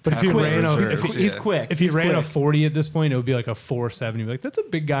can just. But if he tackle ran a- reserves, if He's yeah. quick. If he He's ran a quick. 40 at this point, it would be like a 4.7. You'd be like, that's a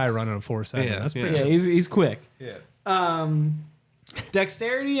big guy running a 4.7. Yeah, That's yeah. pretty Yeah, good. he's quick. Yeah.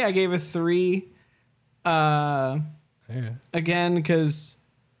 Dexterity, I gave a 3. Yeah. Again, because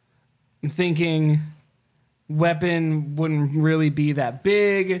I'm thinking weapon wouldn't really be that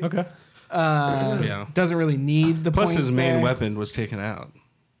big. Okay. Yeah. Doesn't really need the Plus, points his main there. weapon was taken out,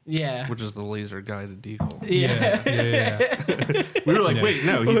 Yeah. which is the laser guided deagle. Yeah. Yeah. We were like, Yeah. wait,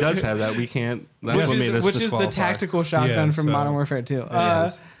 no, he does have that. We can't. That's Which what is made us the disqualify. tactical shotgun Yeah, from so- Modern Warfare 2.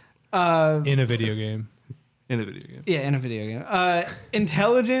 Yes. In a video game. In a video game. Yeah, in a video game.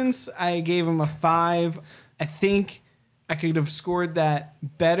 Intelligence, I gave him a 5. I think I could have scored that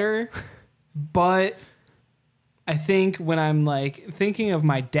better, but I think when I'm like thinking of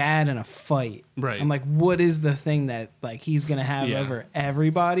my dad in a fight, right. I'm like, what is the thing that like he's gonna have over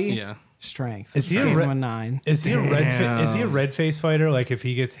everybody? Yeah. Strength. Is he a 9? Is he is he a red face fighter? Like if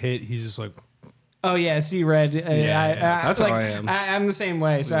he gets hit, he's just like. Oh yeah, see red. That's like, how I am. I'm the same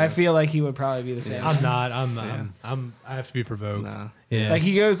way, so I feel like he would probably be the same. I'm not. I have to be provoked. Nah. Yeah. Like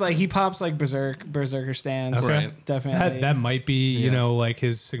he pops like berserker stance. Okay. Right. Definitely. That might be you know like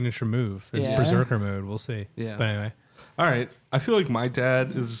his signature move, his berserker mode. We'll see. Yeah. But anyway. All right. I feel like my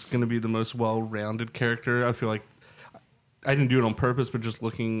dad is going to be the most well-rounded character. I feel like I didn't do it on purpose, but just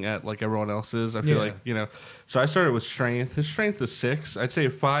looking at like everyone else's, I feel like, you know. So I started with strength. His strength is 6. I'd say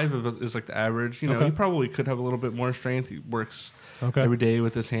 5 is like the average. You know, he probably could have a little bit more strength. He works every day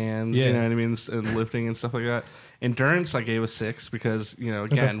with his hands, you know what I mean, and lifting and stuff like that. Endurance, I gave a 6 because, you know,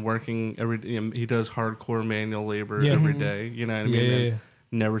 again, working he does hardcore manual labor every day. You know what I mean?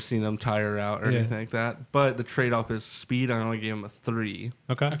 Never seen him tire out or anything like that. But the trade-off is speed. I only gave him a 3.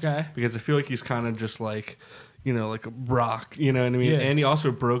 Okay. Because I feel like he's kind of just like, you know, like a rock, you know what I mean? And he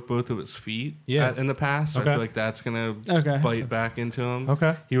also broke both of his feet in the past. So I feel like that's going to bite back into him.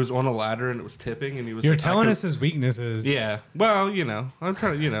 Okay. He was on a ladder and it was tipping and he was You're telling us his weaknesses. Yeah. Well, you know, I'm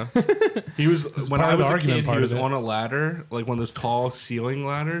trying to, you know. He was, when I was a kid, he was on a ladder, like one of those tall ceiling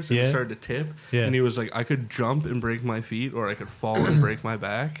ladders, and he started to tip. And he was like, I could jump and break my feet or I could fall and break my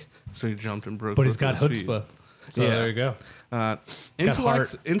back. So he jumped and broke But he's got both his chutzpah. feet. So there you go.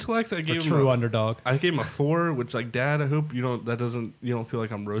 Intellect, I gave him true underdog. I gave him a 4, which like, Dad, I hope you don't feel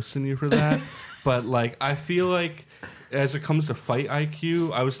like I'm roasting you for that. But like, I feel like as it comes to fight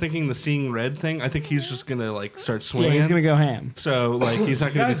IQ, I was thinking the seeing red thing. I think he's just gonna like start swinging. Yeah, he's gonna go ham. So like, he's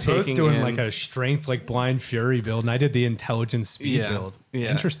not gonna be taking both doing in, like a strength like blind fury build, and I did the intelligence speed build.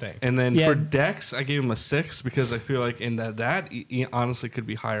 Yeah, interesting. And then for Dex, I gave him a 6 because I feel like in that he honestly could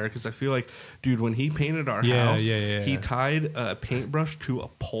be higher because I feel like, dude, when he painted our house, he tied a paintbrush to a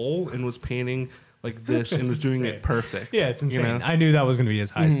pole and was painting like this and was doing it perfect. Yeah, it's insane. You know? I knew that was going to be his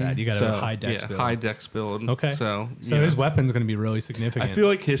high stat. You got a high dex build. High dex build. Okay. So his weapon's going to be really significant. I feel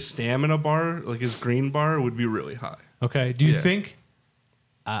like his stamina bar, like his green bar, would be really high. Okay. Do you think...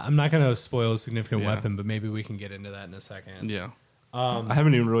 I'm not going to spoil a significant weapon, but maybe we can get into that in a second. Yeah. I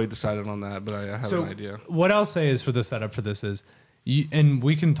haven't even really decided on that, but I have an idea. What I'll say is for the setup for this is... and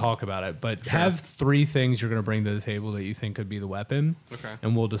we can talk about it, but have 3 things you're going to bring to the table that you think could be the weapon. Okay.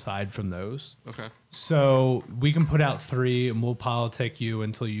 And we'll decide from those. Okay. So we can put out 3 and we'll politic you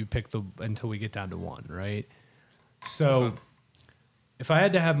until we get down to 1, right? So if I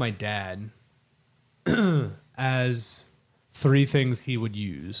had to have my dad as 3 things he would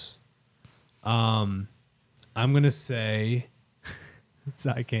use, I'm going to say,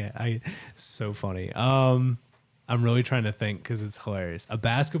 so funny. I'm really trying to think because it's hilarious. A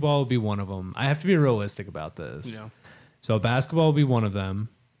basketball will be one of them. I have to be realistic about this. Yeah. So a basketball will be one of them.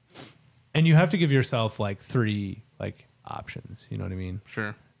 And you have to give yourself like 3 like options. You know what I mean?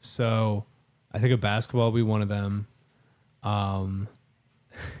 Sure. So I think a basketball will be one of them. I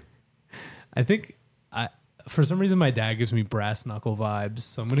think for some reason my dad gives me brass knuckle vibes.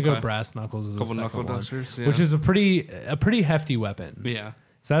 So I'm going to go brass knuckles as a second knuckle one, dusters, which is a pretty hefty weapon. Yeah.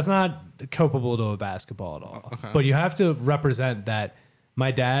 So that's not comparable to a basketball at all. Okay. But you have to represent that my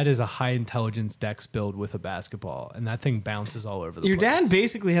dad is a high intelligence dex build with a basketball, and that thing bounces all over the place. Your dad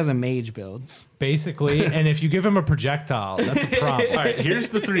basically has a mage build. Basically, and if you give him a projectile, that's a problem. All right, here's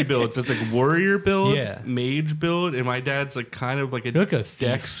the 3 builds. It's like warrior build, mage build, and my dad's like kind of like a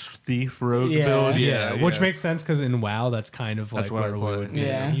dex thief rogue build. Yeah, which makes sense because in WoW, that's kind of like where we would.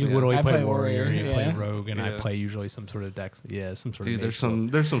 You literally play warrior, you play rogue, and I play usually some sort of dex. Yeah, some sort of. There's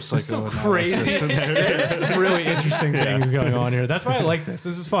some psycho crazy. There's some really interesting things going on here. That's why I like this.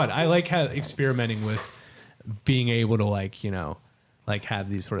 This is fun. I like experimenting with being able to like have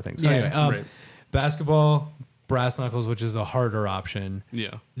these sort of things. So anyway, basketball, brass knuckles, which is a harder option.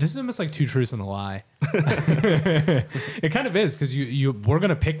 Yeah. This is almost like 2 truths and a lie. It kind of is because we're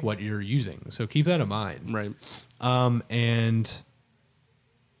gonna pick what you're using, so keep that in mind. Right. And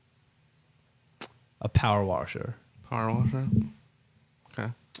a power washer. Power washer.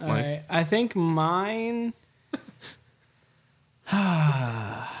 Okay. All right. I think mine.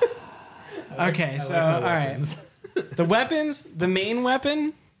 Okay, so all right. The weapons, the main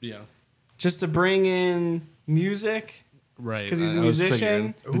weapon. Yeah. Just to bring in music. Right. Because he's a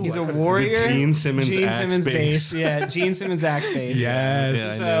musician. He's a warrior. Gene Simmons bass. Yeah, Gene Simmons axe bass.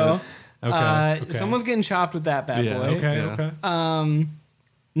 Yes. So, someone's getting chopped with that bad boy. Okay.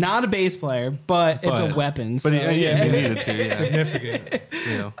 Not a bass player, but it's a weapon. So, but yeah, you needed to. Yeah. Significant.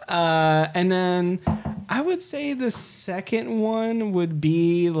 And then I would say the second one would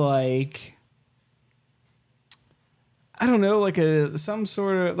be like, I don't know, like some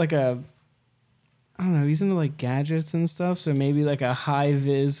sort of like a, I don't know, he's into like gadgets and stuff, so maybe like a high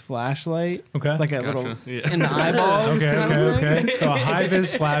vis flashlight. Okay. Like a little in the eyeballs. Okay. So a high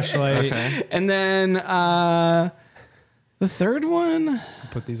vis flashlight. Okay. And then the third one, I'll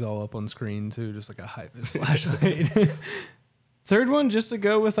put these all up on screen too, just like a high vis flashlight. third one, just to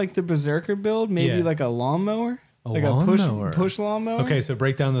go with like the berserker build, maybe like a lawnmower. Like a push lawnmower. Okay, so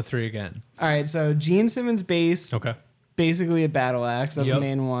break down the three again. All right, so Gene Simmons bass. Okay. Basically a battle axe. That's the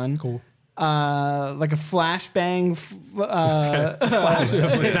main one. Cool. Like a flashbang. Without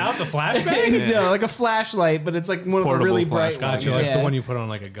the flashbang? No, like a flashlight, but it's like one Portable of the really bright Gotcha, ones. like the one you put on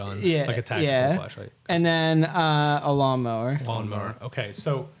like a gun. Yeah. Like a tactical flashlight. And then a lawnmower. Lawnmower. Okay,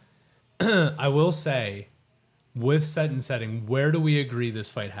 so I will say, with set and setting, where do we agree this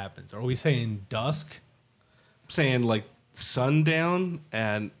fight happens? Are we saying dusk? Saying like sundown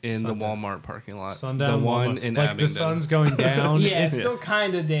and in the Walmart parking lot. Sundown. The one Walmart. in like Abingdon. the sun's going down. Yeah, it's still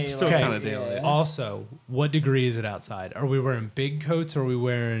kind of daylight. Still kind of daylight. Also, what degree is it outside? Are we wearing big coats or are we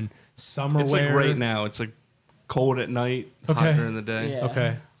wearing summer It's wear? like right now. It's like cold at night, hot during the day. Yeah.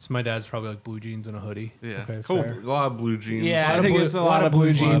 Okay, so my dad's probably like blue jeans and a hoodie. Yeah. Okay, Cool. fair. A lot of blue jeans. Yeah, I think it's a lot of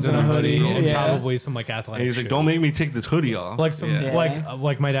blue jeans and a hoodie. and Yeah. probably some like athletic. And he's like, shoes. "Don't make me take this hoodie off." like some Yeah.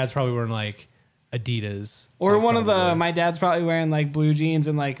 like my dad's probably wearing like Adidas Or like, one of the, probably. my dad's probably wearing like blue jeans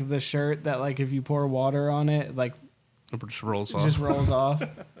and like the shirt that like if you pour water on it, like It just rolls off. just rolls off.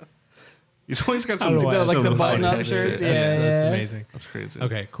 He's always got I don't some know why. Like the some button-up high-tech shirts, shit. yeah. That's amazing. That's crazy.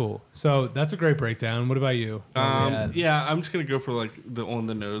 Okay, cool. So that's a great breakdown. What about you? Yeah, I'm just gonna go for like the on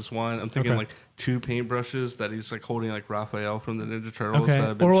the nose one. I'm thinking Okay. like two paintbrushes that he's like holding like Raphael from the Ninja Turtles. Okay, That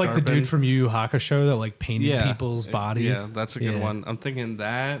have been or like the dude sharpened. from Yu Yu Hakusho that like painted people's bodies. Yeah, that's a good one. I'm thinking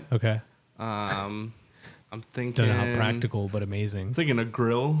that. Okay, I'm thinking. don't know how practical, but amazing. I'm thinking a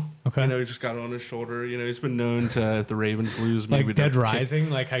grill. Okay. You know, he just got it on his shoulder. You know, he's been known to, if the Ravens lose, Like maybe Dead to kick- Rising,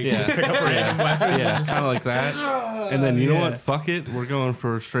 like how you Yeah. just pick up random weapons. Yeah, kind of like that. And then you know Yeah. what? Fuck it. We're going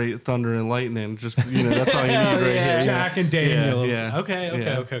for straight thunder and lightning. Just that's all you need right here. Jack and Daniels. Yeah.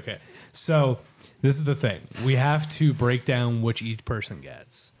 Okay. So this is the thing. We have to break down which each person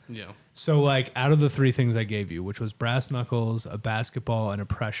gets. Yeah. So like out of the three things I gave you, which was brass knuckles, a basketball, and a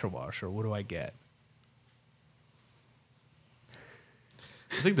pressure washer, what do I get?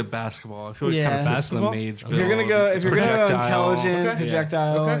 I think the basketball. I feel like Yeah. kind of fits the Basketball? mage. If you're gonna go, build. if you're gonna go Projectile. intelligent Okay.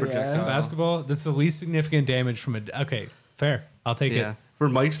 projectile, Okay. yeah. Projectile. Basketball. That's the least significant damage from a. Okay, fair. I'll take Yeah. it. For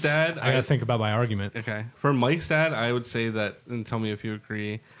Mike's dad, I gotta think about my argument. Okay. For Mike's dad, I would say that, and tell me if you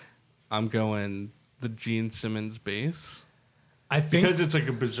agree, I'm going the Gene Simmons bass. I think Because it's like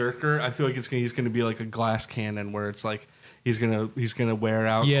a berserker, I feel like he's gonna be like a glass cannon where it's like he's gonna wear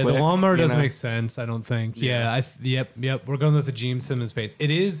out. Yeah, quick, the lawnmower you doesn't know? make sense. I don't think. Yeah. Yep. We're going with the Gene Simmons base.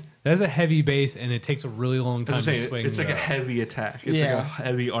 That's a heavy base, and it takes a really long time I'm to saying, swing. it's like a heavy attack. It's like Yeah. a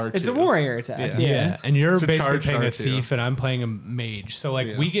heavy R2. It's a warrior attack. Yeah. Yeah, and you're It's a basically charged playing a R2. thief, and I'm playing a mage. So like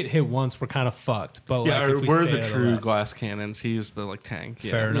Yeah. we get hit once, we're kind of fucked. But Yeah, like, or if we we're stay the out of true that- glass cannons. He's the like tank.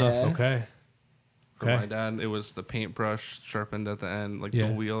 Yeah. Fair enough. Yeah. Okay. For my Okay. dad, it was the paintbrush sharpened at the end, like Yeah.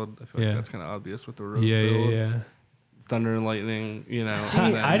 dual wield. I feel Yeah. like that's kind of obvious with the road Yeah. build. Thunder and lightning, you know.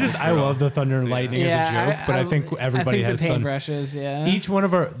 and then I love the thunder and lightning as a joke, but I think everybody has the thunder. paintbrushes. Yeah. Each one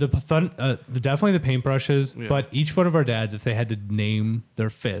of our definitely the paintbrushes, Yeah. but each one of our dads, if they had to name their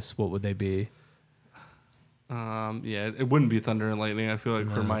fists, what would they be? Yeah, it wouldn't be thunder and lightning. I feel like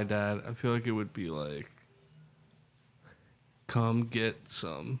for my dad, I feel like it would be like, come get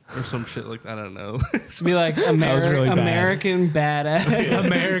some or some shit like I don't know. to be like was really bad. American badass.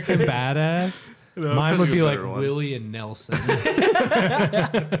 American badass. No, Mine I'm would trying to be get a like better one. Willie and Nelson.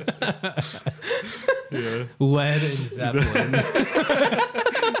 Yeah. Led and Zeppelin.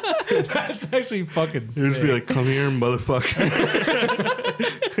 That's actually fucking It'd sick. just be like, come here, motherfucker.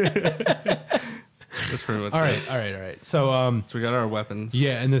 That's pretty much all it. right. So So we got our weapons.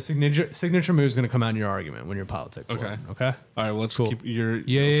 yeah, and the signature move is going to come out in your argument when you're politic. Okay. Okay. All right, well, let's Cool. keep your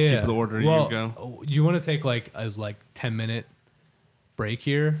Yeah. keep the order well, you go. Do you want to take like a 10-minute break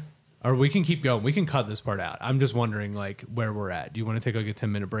here? Or we can keep going. We can cut this part out. I'm just wondering like where we're at. Do you want to take like a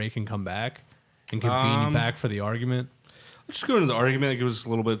 10-minute break and come back and convene back for the argument? Let's just go into the argument. Give us a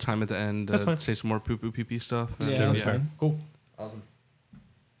little bit of time at the end That's fine. to say some more poo poo pee pee stuff. Yeah, And, that's That's fair. Cool. Awesome.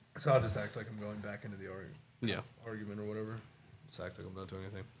 So I'll just act like I'm going back into the argument or whatever. Just act like I'm not doing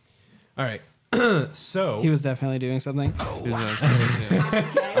anything. All right. So He was definitely doing something.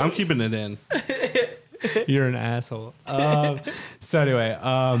 Yeah. I'm keeping it in. You're an asshole. So anyway,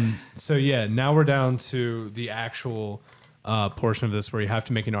 so yeah, now we're down to the actual portion of this where you have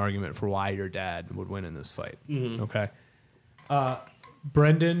to make an argument for why your dad would win in this fight. Mm-hmm. Okay.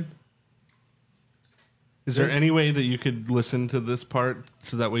 Brendan. Is there any way that you could listen to this part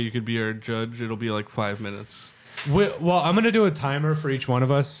so that way you could be our judge? It'll be like 5 minutes. Well, I'm going to do a timer for each one of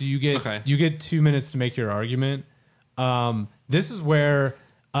us. You get 2 minutes to make your argument. This is where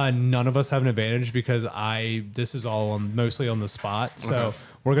none of us have an advantage because this is all mostly on the spot. So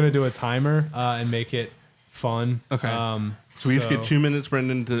we're going to do a timer and make it fun. Okay. So we each get 2 minutes,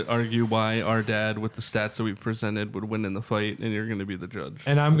 Brendan, to argue why our dad, with the stats that we presented, would win in the fight, and you're going to be the judge.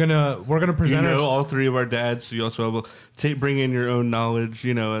 And we're gonna present. All three of our dads, so you also have bring in your own knowledge,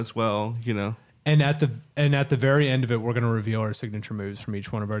 as well, And at the very end of it, we're gonna reveal our signature moves from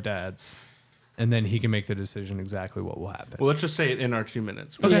each one of our dads, and then he can make the decision exactly what will happen. Well, let's just say it in our 2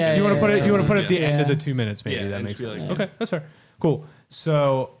 minutes. Okay, you want to put it? You want to put it at the end of the 2 minutes? Maybe that makes sense. Okay, that's fair. Cool.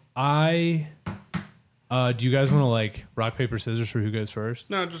 So do you guys want to rock paper scissors for who goes first?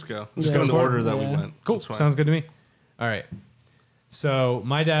 No, just go. Just go in the order that we went. Cool. Sounds good to me. All right. So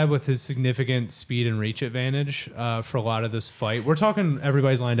my dad, with his significant speed and reach advantage for a lot of this fight, we're talking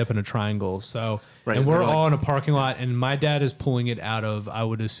everybody's lined up in a triangle. So and we're all in a parking lot, and my dad is pulling it out of, I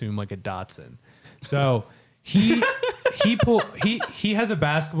would assume, like a Datsun. So he has a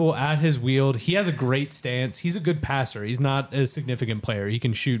basketball at his wield. He has a great stance. He's a good passer. He's not a significant player. He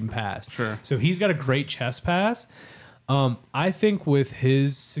can shoot and pass. Sure. So he's got a great chest pass. I think with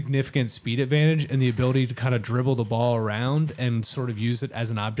his significant speed advantage and the ability to kind of dribble the ball around and sort of use it as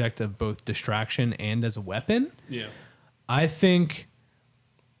an object of both distraction and as a weapon, I think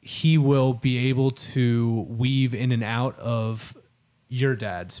he will be able to weave in and out of your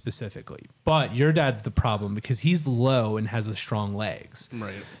dad specifically. But your dad's the problem because he's low and has the strong legs.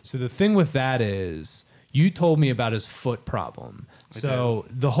 Right. So the thing with that is, you told me about his foot problem. So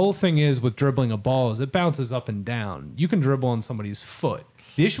the whole thing is with dribbling a ball is it bounces up and down. You can dribble on somebody's foot.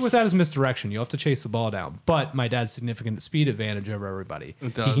 The issue with that is misdirection. You have to chase the ball down. But my dad's significant speed advantage over everybody.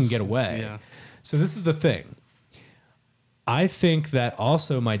 He can get away. Yeah. So this is the thing. I think that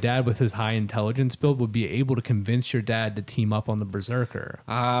also my dad, with his high intelligence build, would be able to convince your dad to team up on the Berserker.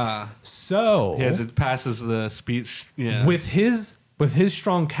 So it passes the speech. Yeah. With his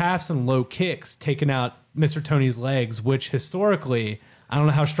strong calves and low kicks, taking out Mr. Tony's legs, which historically, I don't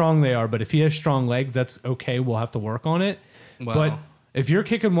know how strong they are, but if he has strong legs, that's okay. We'll have to work on it. Wow. But if you're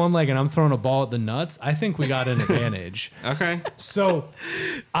kicking one leg and I'm throwing a ball at the nuts, I think we got an advantage. Okay. So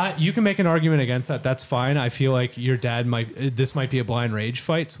you can make an argument against that. That's fine. I feel like your dad this might be a blind rage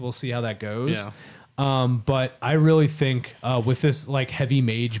fight, so we'll see how that goes. Yeah. But I really think with this heavy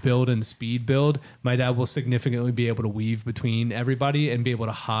mage build and speed build, my dad will significantly be able to weave between everybody and be able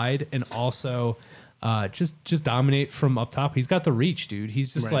to hide and also just dominate from up top. He's got the reach, dude.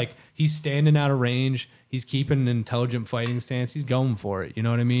 He's just he's standing out of range. He's keeping an intelligent fighting stance. He's going for it. You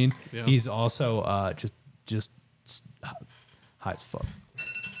know what I mean? Yeah. He's also just high as fuck.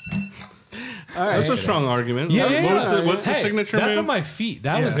 All right. That's a strong argument. Yeah. What's the signature move? That's on my feet.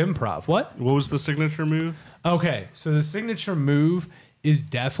 That was improv. What was the signature move? Okay, so the signature is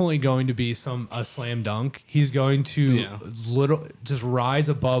definitely going to be a slam dunk. He's going to just rise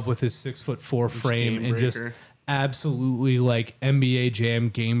above with his 6'4" frame and just absolutely NBA Jam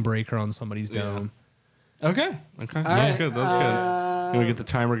game breaker on somebody's dome. Okay. That's good. You want to get the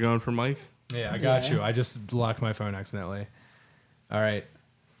timer going for Mike? Yeah, I got you. I just locked my phone accidentally. All right.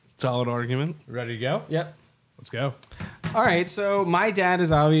 Solid argument. Ready to go? Yep. Let's go. All right. So my dad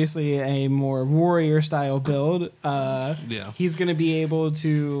is obviously a more warrior style build. He's going to be able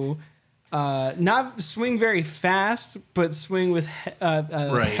to not swing very fast, but swing with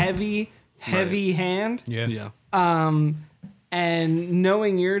heavy hand. Yeah. And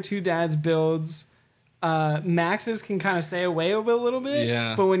knowing your two dads' builds, Max's can kind of stay away a little bit.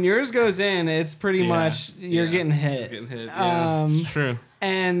 Yeah. But when yours goes in, it's pretty much you're getting hit. Yeah, it's true.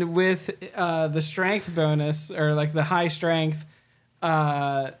 And with the strength bonus or the high strength,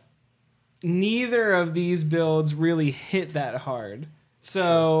 neither of these builds really hit that hard.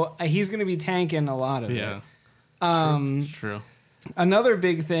 So he's going to be tanking a lot of it. It's true. Another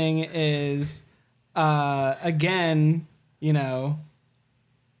big thing is, again,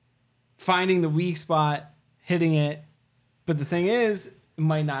 finding the weak spot, hitting it. But the thing is, it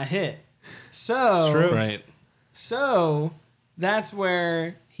might not hit. So, it's true. Right. So that's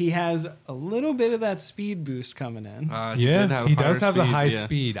where he has a little bit of that speed boost coming in. He does have the high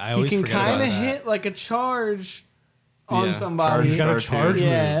speed. I always forget about that. He can kind of hit like a charge on somebody. He's got a charge move.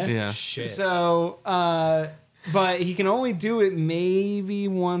 Yeah. Shit. So but he can only do it maybe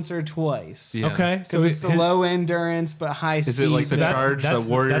once or twice. Yeah. Okay, Because it's the low endurance but high speed. Is it like the charge that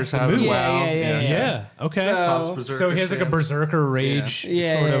Warriors have? move. WoW? Yeah. Okay. So he has like a berserker rage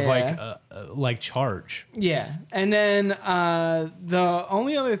sort of like charge. Yeah, and then the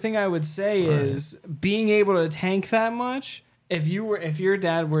only other thing I would say is being able to tank that much. If your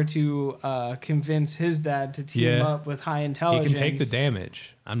dad were to convince his dad to team up with high intelligence, he can take the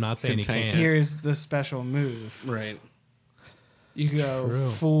damage. I'm not saying he can't. Here's the special move. Right. You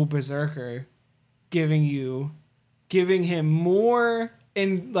go full berserker, giving him more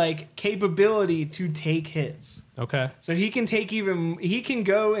in like capability to take hits. Okay. So he can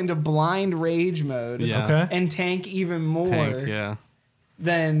go into blind rage mode. Yeah. Okay. And tank even more.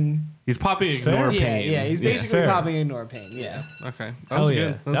 Than he's popping ignore pain. Yeah, he's basically popping ignore pain. Yeah. Okay. That was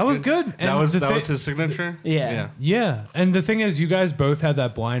good. That was good. That was his signature. Yeah. And the thing is, you guys both have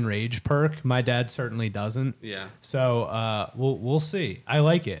that blind rage perk. My dad certainly doesn't. Yeah. So we'll see. I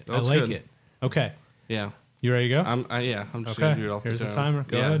like it. I like it. Okay. Yeah. You ready to go? I'm just gonna do it off Here's the the timer.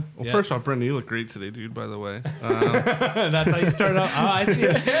 Go ahead. Well, first off, Brendan, you look great today, dude. By the way, that's how you start off. Oh, I see.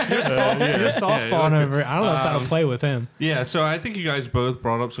 You're softballing over. I don't know if that'll play with him. Yeah. So I think you guys both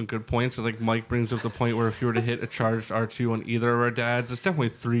brought up some good points. I think Mike brings up the point where if you were to hit a charged R2 on either of our dads, it's definitely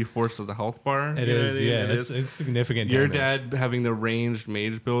 3/4 of the health bar. It is. Yeah. It's significant. Your damage. dad having the ranged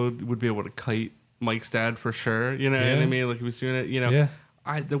mage build would be able to kite Mike's dad for sure. You know what I mean? Like he was doing it. You know. Yeah.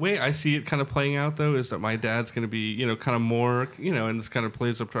 The way I see it kind of playing out, though, is that my dad's going to be, kind of more, and this kind of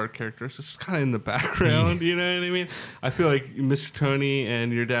plays up to our characters. It's just kind of in the background, you know what I mean? I feel like Mr. Tony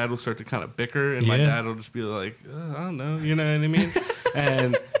and your dad will start to kind of bicker, and my dad will just be like, I don't know, you know what I mean?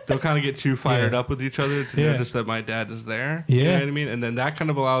 And they'll kind of get too fired up with each other to notice that my dad is there, you know what I mean? And then that kind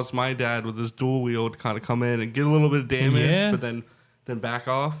of allows my dad with his dual wield to kind of come in and get a little bit of damage, but then back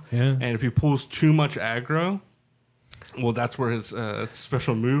off. Yeah. And if he pulls too much aggro, well, that's where his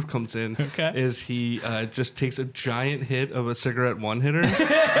special move comes in. Okay. Is he just takes a giant hit of a cigarette one-hitter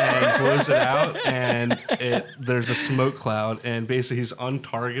and blows it out, and there's a smoke cloud, and basically he's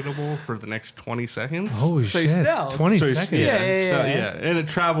untargetable for the next 20 seconds. Holy shit. 20 seconds. Yeah. And it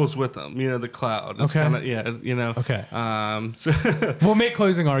travels with him, the cloud. It's kinda, Okay. So we'll make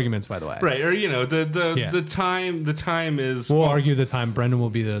closing arguments, by the way. Right, or, the time is... We'll argue the time. Brendan will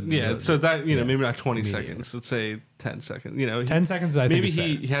be the... so that, maybe not 20 seconds. Let's say 10 seconds. 10 seconds, I think. Maybe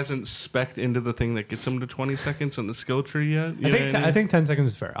he hasn't spec'd into the thing that gets him to 20 seconds on the skill tree yet. I think 10 seconds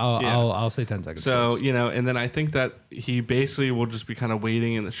is fair. I'll say 10 seconds. So, and then I think that he basically will just be kind of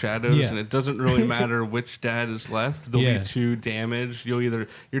waiting in the shadows, and it doesn't really matter which dad is left. There'll be 2 damage. Your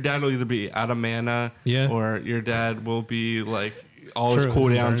dad will either be out of mana, or your dad will be like, all his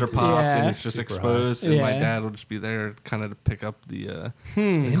cooldowns are popped and it's just exposed, and my dad will just be there kind of to pick up the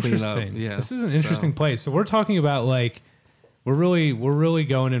interesting. Yeah, this is an interesting place. So we're talking about like we're really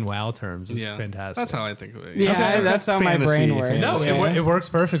going in WoW terms. This is fantastic. That's how I think of it. Yeah, that's how my brain works. No, it works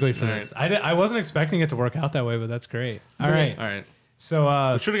perfectly for this. I wasn't expecting it to work out that way, but that's great. All right.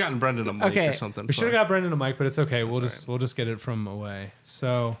 So we should have gotten Brendan a mic or something. We should have got Brendan a mic, but it's okay. We'll just get it from away.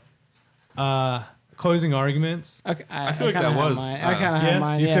 So closing arguments. Okay, I feel like that was. I kind of have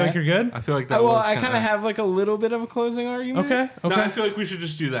mine. You feel like you're good? I feel like that was. Well, I kind of have like a little bit of a closing argument. Okay. No, I feel like we should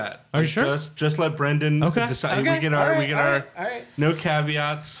just do that. Are you sure? Just let Brendan decide. Okay. We get our. All right. No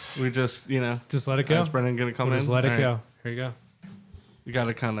caveats. We just just let it go. Is Brendan gonna come in? Just let it go. Here you go. You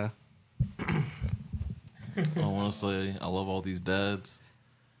gotta kind of. I want to say I love all these dads.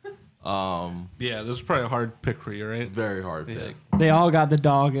 Yeah, this is probably a hard pick for you, right? Very hard pick. They all got the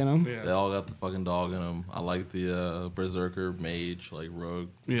dog in them. Yeah. They all got the fucking dog in them. I like the berserker mage, like rogue.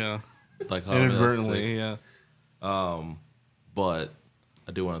 Yeah. Like inadvertently, yeah. But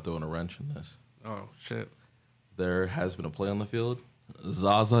I do want to throw in a wrench in this. Oh shit! There has been a play on the field.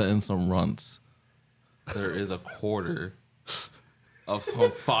 Zaza and some runts. There is a quarter of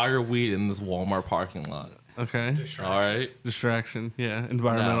some fireweed in this Walmart parking lot. Okay. All right. Distraction. Yeah.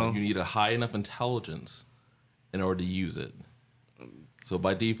 Environmental. Now, you need a high enough intelligence in order to use it. So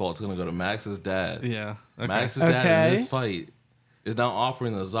by default, it's going to go to Max's dad. Yeah. Okay. Max's dad in this fight is now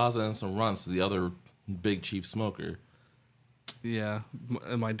offering the Zaza and some runs to the other big chief smoker. Yeah.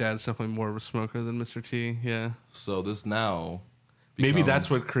 My dad's definitely more of a smoker than Mr. T. Yeah. So this now maybe that's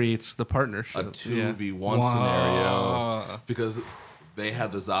what creates the partnership. A 2v1 scenario. Because they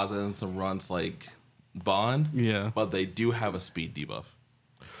have the Zaza and some runs like bond. Yeah. But they do have a speed debuff.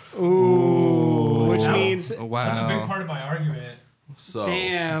 Ooh. Which means wow. That's a big part of my argument. So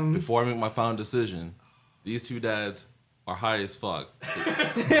before I make my final decision, these two dads are high as fuck. They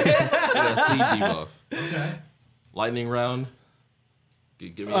got speed debuff. Okay. Lightning round,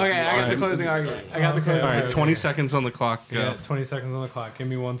 Give me Okay, I got the closing argument. I got the closing All right, argument. 20 seconds on the clock. Go. Yeah, 20 seconds on the clock. Give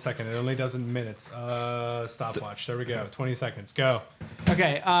me 1 second. It only does in minutes. Stopwatch. There we go. 20 seconds. Go.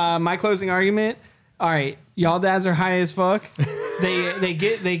 Okay, my closing argument. All right, y'all dads are high as fuck. They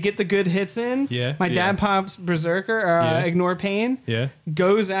get the good hits in. Yeah. My dad pops Berserker or Ignore Pain. Yeah.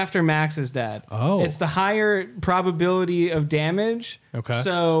 Goes after Max's dad. Oh. It's the higher probability of damage. Okay.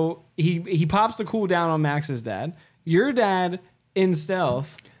 So he pops the cooldown on Max's dad. Your dad in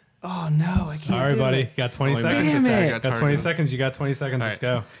stealth. Oh no, I can't. Sorry, do buddy. it. You got 20 Only seconds. Damn Max's it. dad Got 20 targeted. seconds. You got 20 seconds. Let's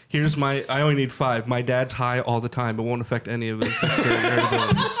go. Here's my. I only need 5. My dad's high all the time. It won't affect any of his dexterity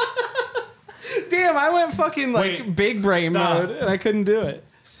abilities. Damn, I went fucking like Wait, big brain stop. mode and I couldn't do it.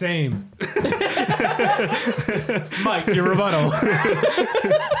 Same. Mike, your rebuttal.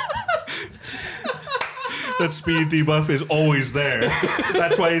 That speed debuff is always there.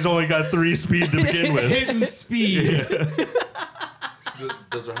 That's why he's only got 3 speed to begin with. Hidden speed.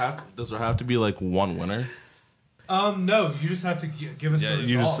 Does there have to be like one winner? No, you just have to give us the result.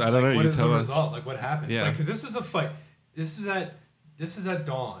 you just- I don't know, What you is the tell us. result? Like what happens? Yeah. Like, because this is a fight. This is at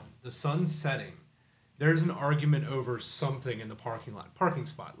dawn. The sun's setting. There's an argument over something in the parking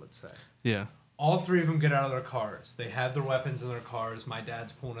spot. Let's say. Yeah. All 3 of them get out of their cars. They have their weapons in their cars. My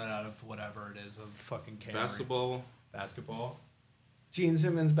dad's pulling it out of whatever it is of fucking Camry. Basketball. Gene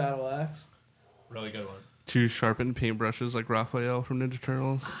Simmons battle axe. Really good one. 2 sharpened paintbrushes like Raphael from Ninja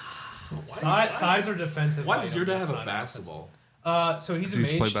Turtles. Size or defensive? Why does your dad item, have it's a not basketball? So he's a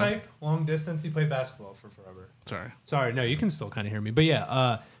Did you mage play type, long distance. He played basketball for forever. Sorry. No, you can still kind of hear me. But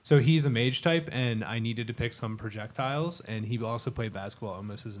yeah, so he's a mage type, and I needed to pick some projectiles, and he also played basketball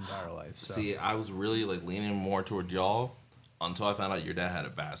almost his entire life. So. See, I was really like leaning more toward y'all until I found out your dad had a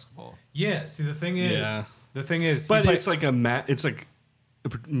basketball. Yeah. See, the thing is, But he it's like it's like a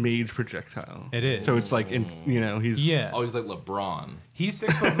mage projectile. It is. So it's like, he's... yeah. Oh, he's like LeBron. He's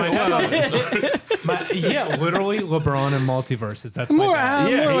 6 foot. Yeah, literally LeBron and multiverses. That's More, my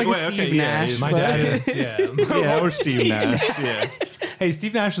dad. more like a wait, Steve okay, yeah, Nash. he's- My but- dad is, yeah. Yeah, or Steve Nash. Yeah. Hey,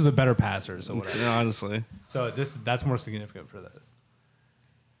 Steve Nash is a better passer, so whatever. Yeah, honestly. So that's more significant for this.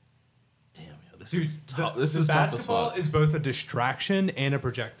 Damn, yo, this Dude, is tough. the This is tough as basketball fuck. is both a distraction and a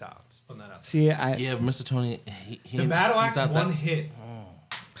projectile. Just putting that out. See, Yeah, but Mr. Tony, The battle he's axe not one that- hit.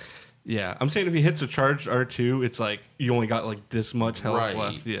 Yeah. I'm saying if he hits a charged R2, it's like you only got like this much health Right.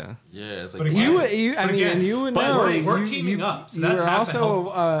 left. Yeah. Yeah, it's But like again- you would But know. think- We're You- teaming you- up, so you that's were half the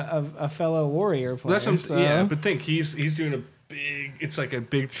also a fellow warrior player. That's what I'm so. saying. Yeah, but think he's doing a big. It's like a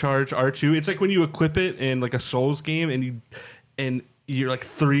big charge R2. It's like when you equip it in like a Souls game and you're like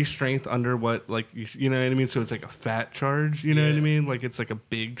 3 strength under what like you know what I mean. So it's like a fat charge. You know what I Yeah. mean? Like it's like a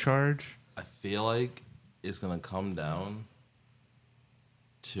big charge. I feel like it's gonna come down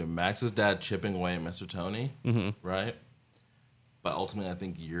to Max's dad chipping away at Mr. Tony, right? But ultimately, I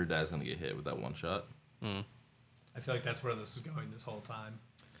think your dad's gonna get hit with that one shot. I feel like that's where this is going this whole time.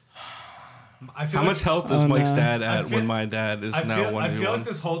 How much health is Oh, Mike's no. dad I at feel- when my dad is now 1v1? I feel like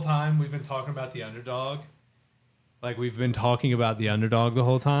this whole time we've been talking about the underdog. Like we've been talking about the underdog the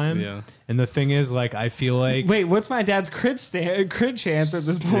whole time. Yeah. And the thing is, like, I feel like Wait, what's my dad's crit chance at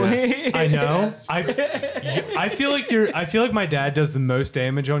this point? I know. I feel like my dad does the most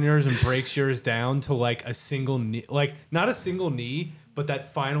damage on yours and breaks yours down to like a single knee, like not a single knee, but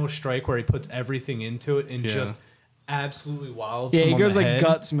that final strike where he puts everything into it and just absolutely wild. Yeah, he goes like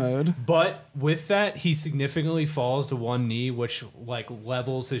guts mode. But with that, he significantly falls to one knee, which like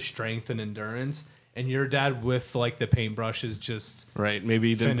levels his strength and endurance. And your dad with like the paintbrush is just Right. Maybe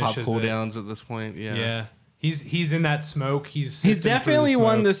he didn't pop finishes it. cooldowns at this point. Yeah. yeah. He's in that smoke. He's He's sifting through the definitely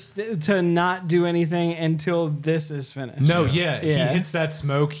one smoke. this to not do anything until this is finished. No, yeah. Yeah. He hits that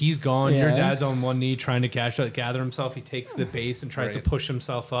smoke. He's gone. Your Yeah. dad's on one knee trying to gather himself. He takes the base and tries to push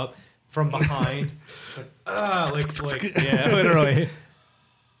himself up from behind. It's like yeah, literally.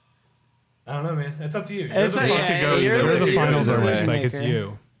 I don't know, man. It's up to you. You're It's the, a, fucking- yeah, go you're either you're way. the You're finals the are decision like it's maker.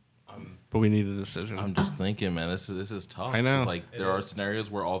 you. But we need a decision. I'm just thinking, man, this is tough. I know. It's like there are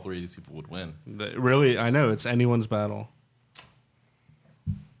scenarios where all 3 of these people would win. Really, I know it's anyone's battle.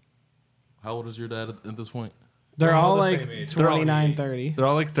 How old is your dad at this point? They're We're all all the like same age. 29, 30. They're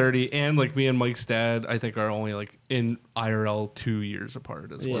all like 30, and like me and Mike's dad, I think are only like in IRL 2 years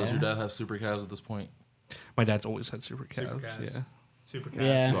apart as well. Yeah. Does your dad have super calves at this point? My dad's always had super calves. Super calves. Yeah. Super Cavs.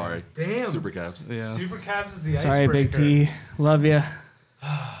 Yeah. Sorry. Damn. Super calves. Yeah. Super Cavs is the Sorry, icebreaker. Big T. Love ya.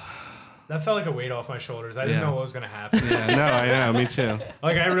 That felt like a weight off my shoulders. I didn't Yeah. know what was gonna happen. Yeah, no, I know, me too.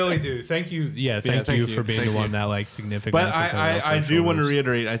 Like I really do. Thank you. Yeah, thank thank you you. for being Thank the one you. that like significantly. But I do want to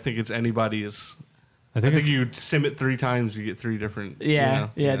reiterate, I think it's anybody's I think you sim it 3 times, you get 3 different. Yeah,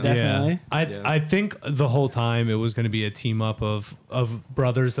 definitely. Yeah. I think the whole time it was going to be a team up of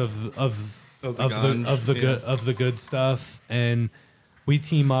brothers of the good stuff, and we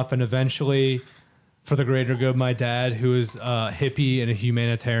team up, and eventually, for the greater good, my dad, who is a hippie and a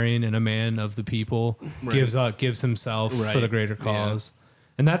humanitarian and a man of the people, gives himself for the greater cause.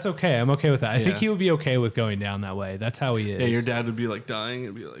 And that's okay. I'm okay with that. I think he would be okay with going down that way. That's how he is. Yeah, your dad would be like dying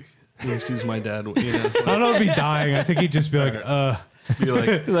and be like, he sees my dad. Like, I don't know if he'd be dying. I think he'd just be like, Be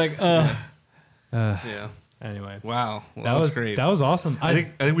like, yeah. Anyway, wow, well, that was great. That was awesome. I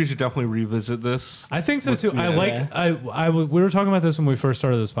think we should definitely revisit this. I think so too. We were talking about this when we first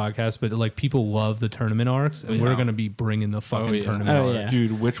started this podcast, but like people love the tournament arcs, and we're gonna be bringing the fucking tournament arcs.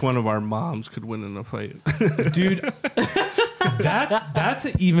 Dude, which one of our moms could win in a fight? Dude. That's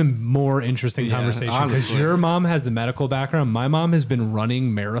an even more interesting conversation because your mom has the medical background. My mom has been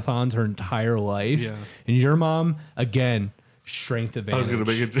running marathons her entire life, and your mom, again, strength advantage. I was gonna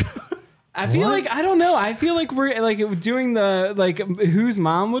make it. I feel like I don't know. I feel like we're like doing the like whose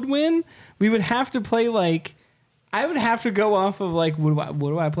mom would win. We would have to play like I would have to go off of like what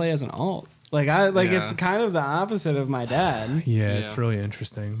do I play as an alt? Like it's kind of the opposite of my dad. Yeah, it's really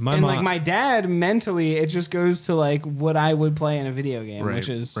interesting. Like my dad mentally, it just goes to like what I would play in a video game, which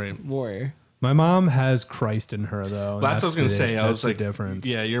is Warrior. My mom has Christ in her though. That's what I was gonna say. I was like, difference.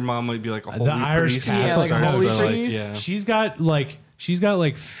 Yeah, your mom might be like a holy the Irish priest. Catholic. Yeah, like a holy priest. She's got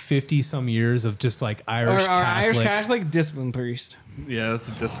like 50 some years of just like Irish Catholic. Irish Catholic discipline priest. Yeah, that's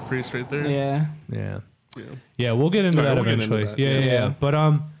a discipline priest right there. Yeah. We'll get into that eventually. Yeah. But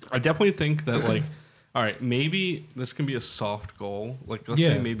I definitely think that like, all right, maybe this can be a soft goal. Like, let's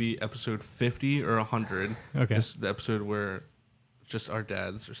say maybe episode 50 or 100. Okay. Is the episode where just our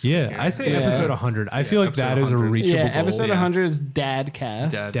dads are here. I say episode 100. I feel like that is a reachable goal. Episode 100 is Dad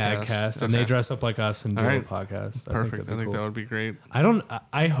Cast. Dad Cast. And they dress up like us and do a podcast. Perfect. I think that would be great.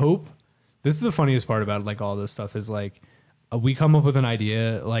 I hope, this is the funniest part about like all this stuff is like, we come up with an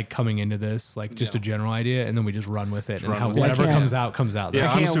idea like coming into this, like just a general idea, and then we just run with it. And whatever comes out, comes out. Yeah,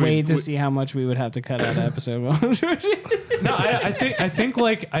 I can't wait to see how much we would have to cut out of episode 100. No, I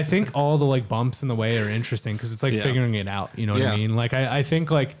think all the like bumps in the way are interesting because it's like figuring it out. You know what I mean? Like I think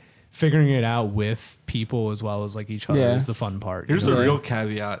like figuring it out with people as well as like each other is the fun part. Here's the real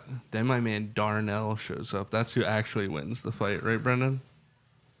caveat. Then my man Darnell shows up. That's who actually wins the fight, right, Brendan?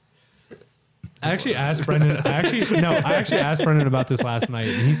 I actually asked Brendan. I actually asked Brendan about this last night,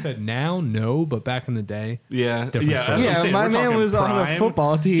 and he said now no, but back in the day, story. My man was on a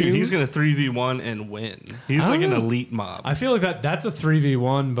football team. Dude, he's gonna 3v1 and win. He's like an elite mob. I feel like that's a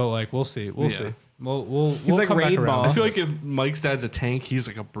 3v1, but like we'll see. We'll see. We'll like come back raid around. boss. I feel like if Mike's dad's a tank, he's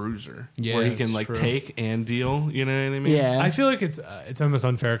like a bruiser. Yeah, where he can like take and deal. You know what I mean? Yeah. I feel like it's almost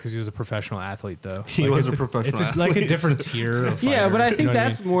unfair because he was a professional athlete, though. He was a professional athlete. Like a different tier of fighter. Yeah, but I think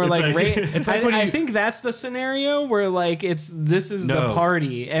that's more like it's like I think that's the scenario where like this is the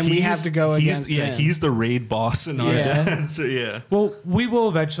party and we have to go against him. Yeah, he's the raid boss in our dad. So yeah. Well, we will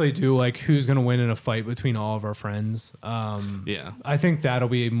eventually do like who's gonna win in a fight between all of our friends. I think that'll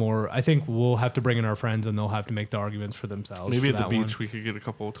be more. I think we'll have to bring in our friends and they'll have to make the arguments for themselves. Maybe at the beach we could get a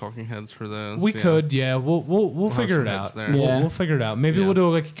couple of talking heads for that. We could, yeah. We'll figure it out. We'll figure it out. Maybe we'll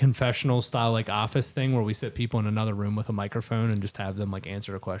do like a confessional style like office thing where we sit people in another room with a microphone and just have them like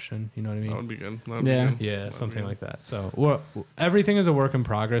answer a question. You know what I mean? That would be good. Yeah, something like that. So everything is a work in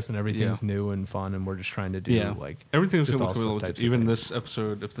progress and everything's new and fun and we're just trying to do like everything's gonna look a little even this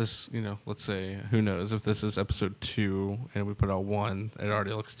episode. If this, let's say, who knows if this is episode 2 and we put out 1, it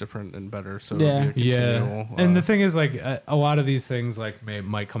already looks different and better. So and the thing is, like, a lot of these things, like,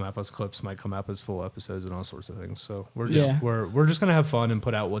 might come up as clips, might come up as full episodes, and all sorts of things. So we're just gonna have fun and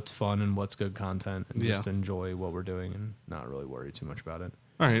put out what's fun and what's good content, and just enjoy what we're doing and not really worry too much about it.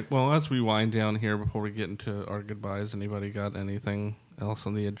 All right. Well, as we wind down here before we get into our goodbyes, anybody got anything else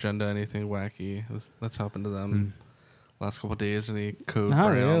on the agenda? Anything wacky that's happened to them last couple of days? Any code?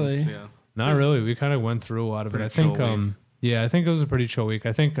 Not Browns? really. Yeah. Not really. We kind of went through a lot of it. I think. I think it was a pretty chill week.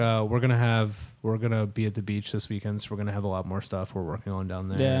 I think we're gonna be at the beach this weekend, so we're gonna have a lot more stuff we're working on down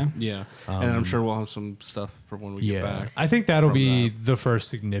there. Yeah. And I'm sure we'll have some stuff for when we get back. I think that'll be the first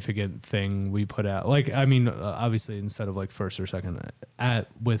significant thing we put out. Like, I mean, obviously, instead of like first or second,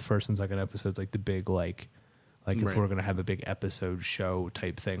 with first and second episodes, like the big like if we're gonna have a big episode show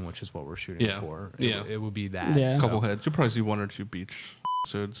type thing, which is what we're shooting for. It would be that. Yeah. A couple heads. You'll probably see 1 or 2 beach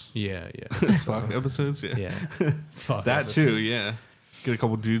episodes. Yeah. Fuck episodes. Yeah. Fuck that episodes. too. Yeah. Get a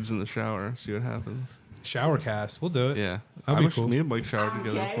couple dudes in the shower. See what happens. Shower cast. We'll do it. Yeah. That'd be cool. Me and Mike showered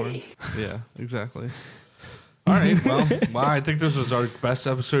together before. Yeah. Exactly. All right. Well, I think this is our best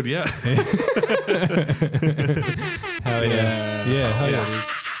episode yet. Hell yeah. Yeah, hell yeah, dude.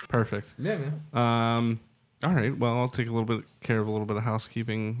 Perfect. Yeah, man. All right. Well, I'll take a little bit of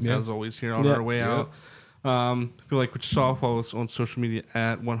housekeeping as always here on our way out. If you like what you saw, follow us on social media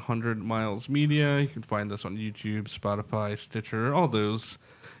at 100 Miles Media. You can find us on YouTube, Spotify, Stitcher, all those,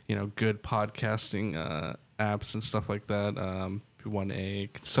 good podcasting apps and stuff like that. If you want a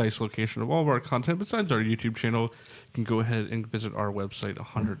concise location of all of our content besides our YouTube channel, you can go ahead and visit our website,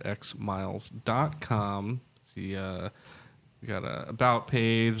 100xmiles.com. See, we got a About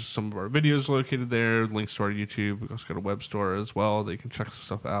page, some of our videos located there, links to our YouTube. We also got a web store as well that you can check some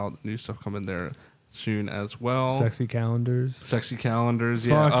stuff out. New stuff coming there soon as well. Sexy calendars, of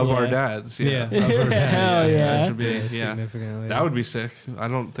our dads. Yeah. Hell yeah. That should be, significantly. That would be sick. I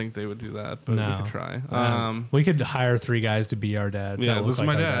don't think they would do that, but we could try. We could hire 3 guys to be our dads. Yeah, this is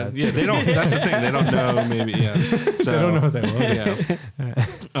my dad. Yeah, they don't. That's the thing. They don't know. Maybe. Yeah. So, they don't know what they will. Yeah.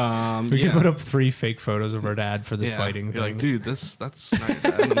 We could put up 3 fake photos of our dad for this fighting You're thing. like, dude, that's not your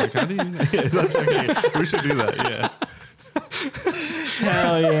dad. And I'm like, how do you? That's okay. We should do that. Yeah.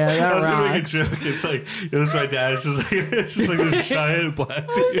 Hell yeah, that I was gonna make a rocks. joke. It's like it was my dad. It's just like this giant black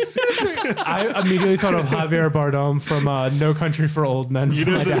piece. I immediately thought of Javier Bardem from No Country for Old Men. You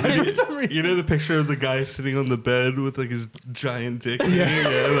know the picture of the guy sitting on the bed with like his giant dick. Yeah,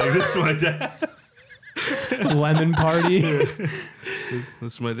 like this is my dad. Lemon Party.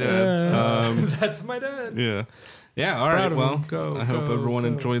 That's my dad. That's my dad. Yeah. All right. Well, I hope everyone go.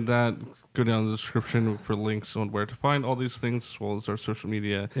 enjoyed that. Go down in the description for links on where to find all these things, as well as our social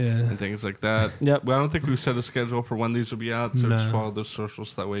media and things like that. Yep. Well, I don't think we've set a schedule for when these will be out, so just follow those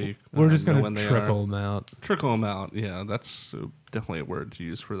socials. That way, we're just know gonna when they trickle are. them out. Trickle them out. Yeah, that's definitely a word to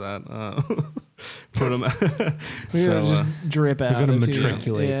use for that. Put them. We're gonna just drip out. We're gonna if you-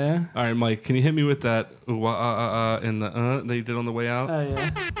 matriculate. Yeah. All right, Mike, can you hit me with that and the that you did on the way out? Oh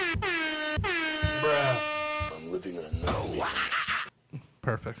yeah. I'm living in a nightmare.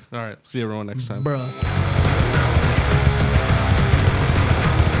 Perfect. All right. See everyone next time. Bruh.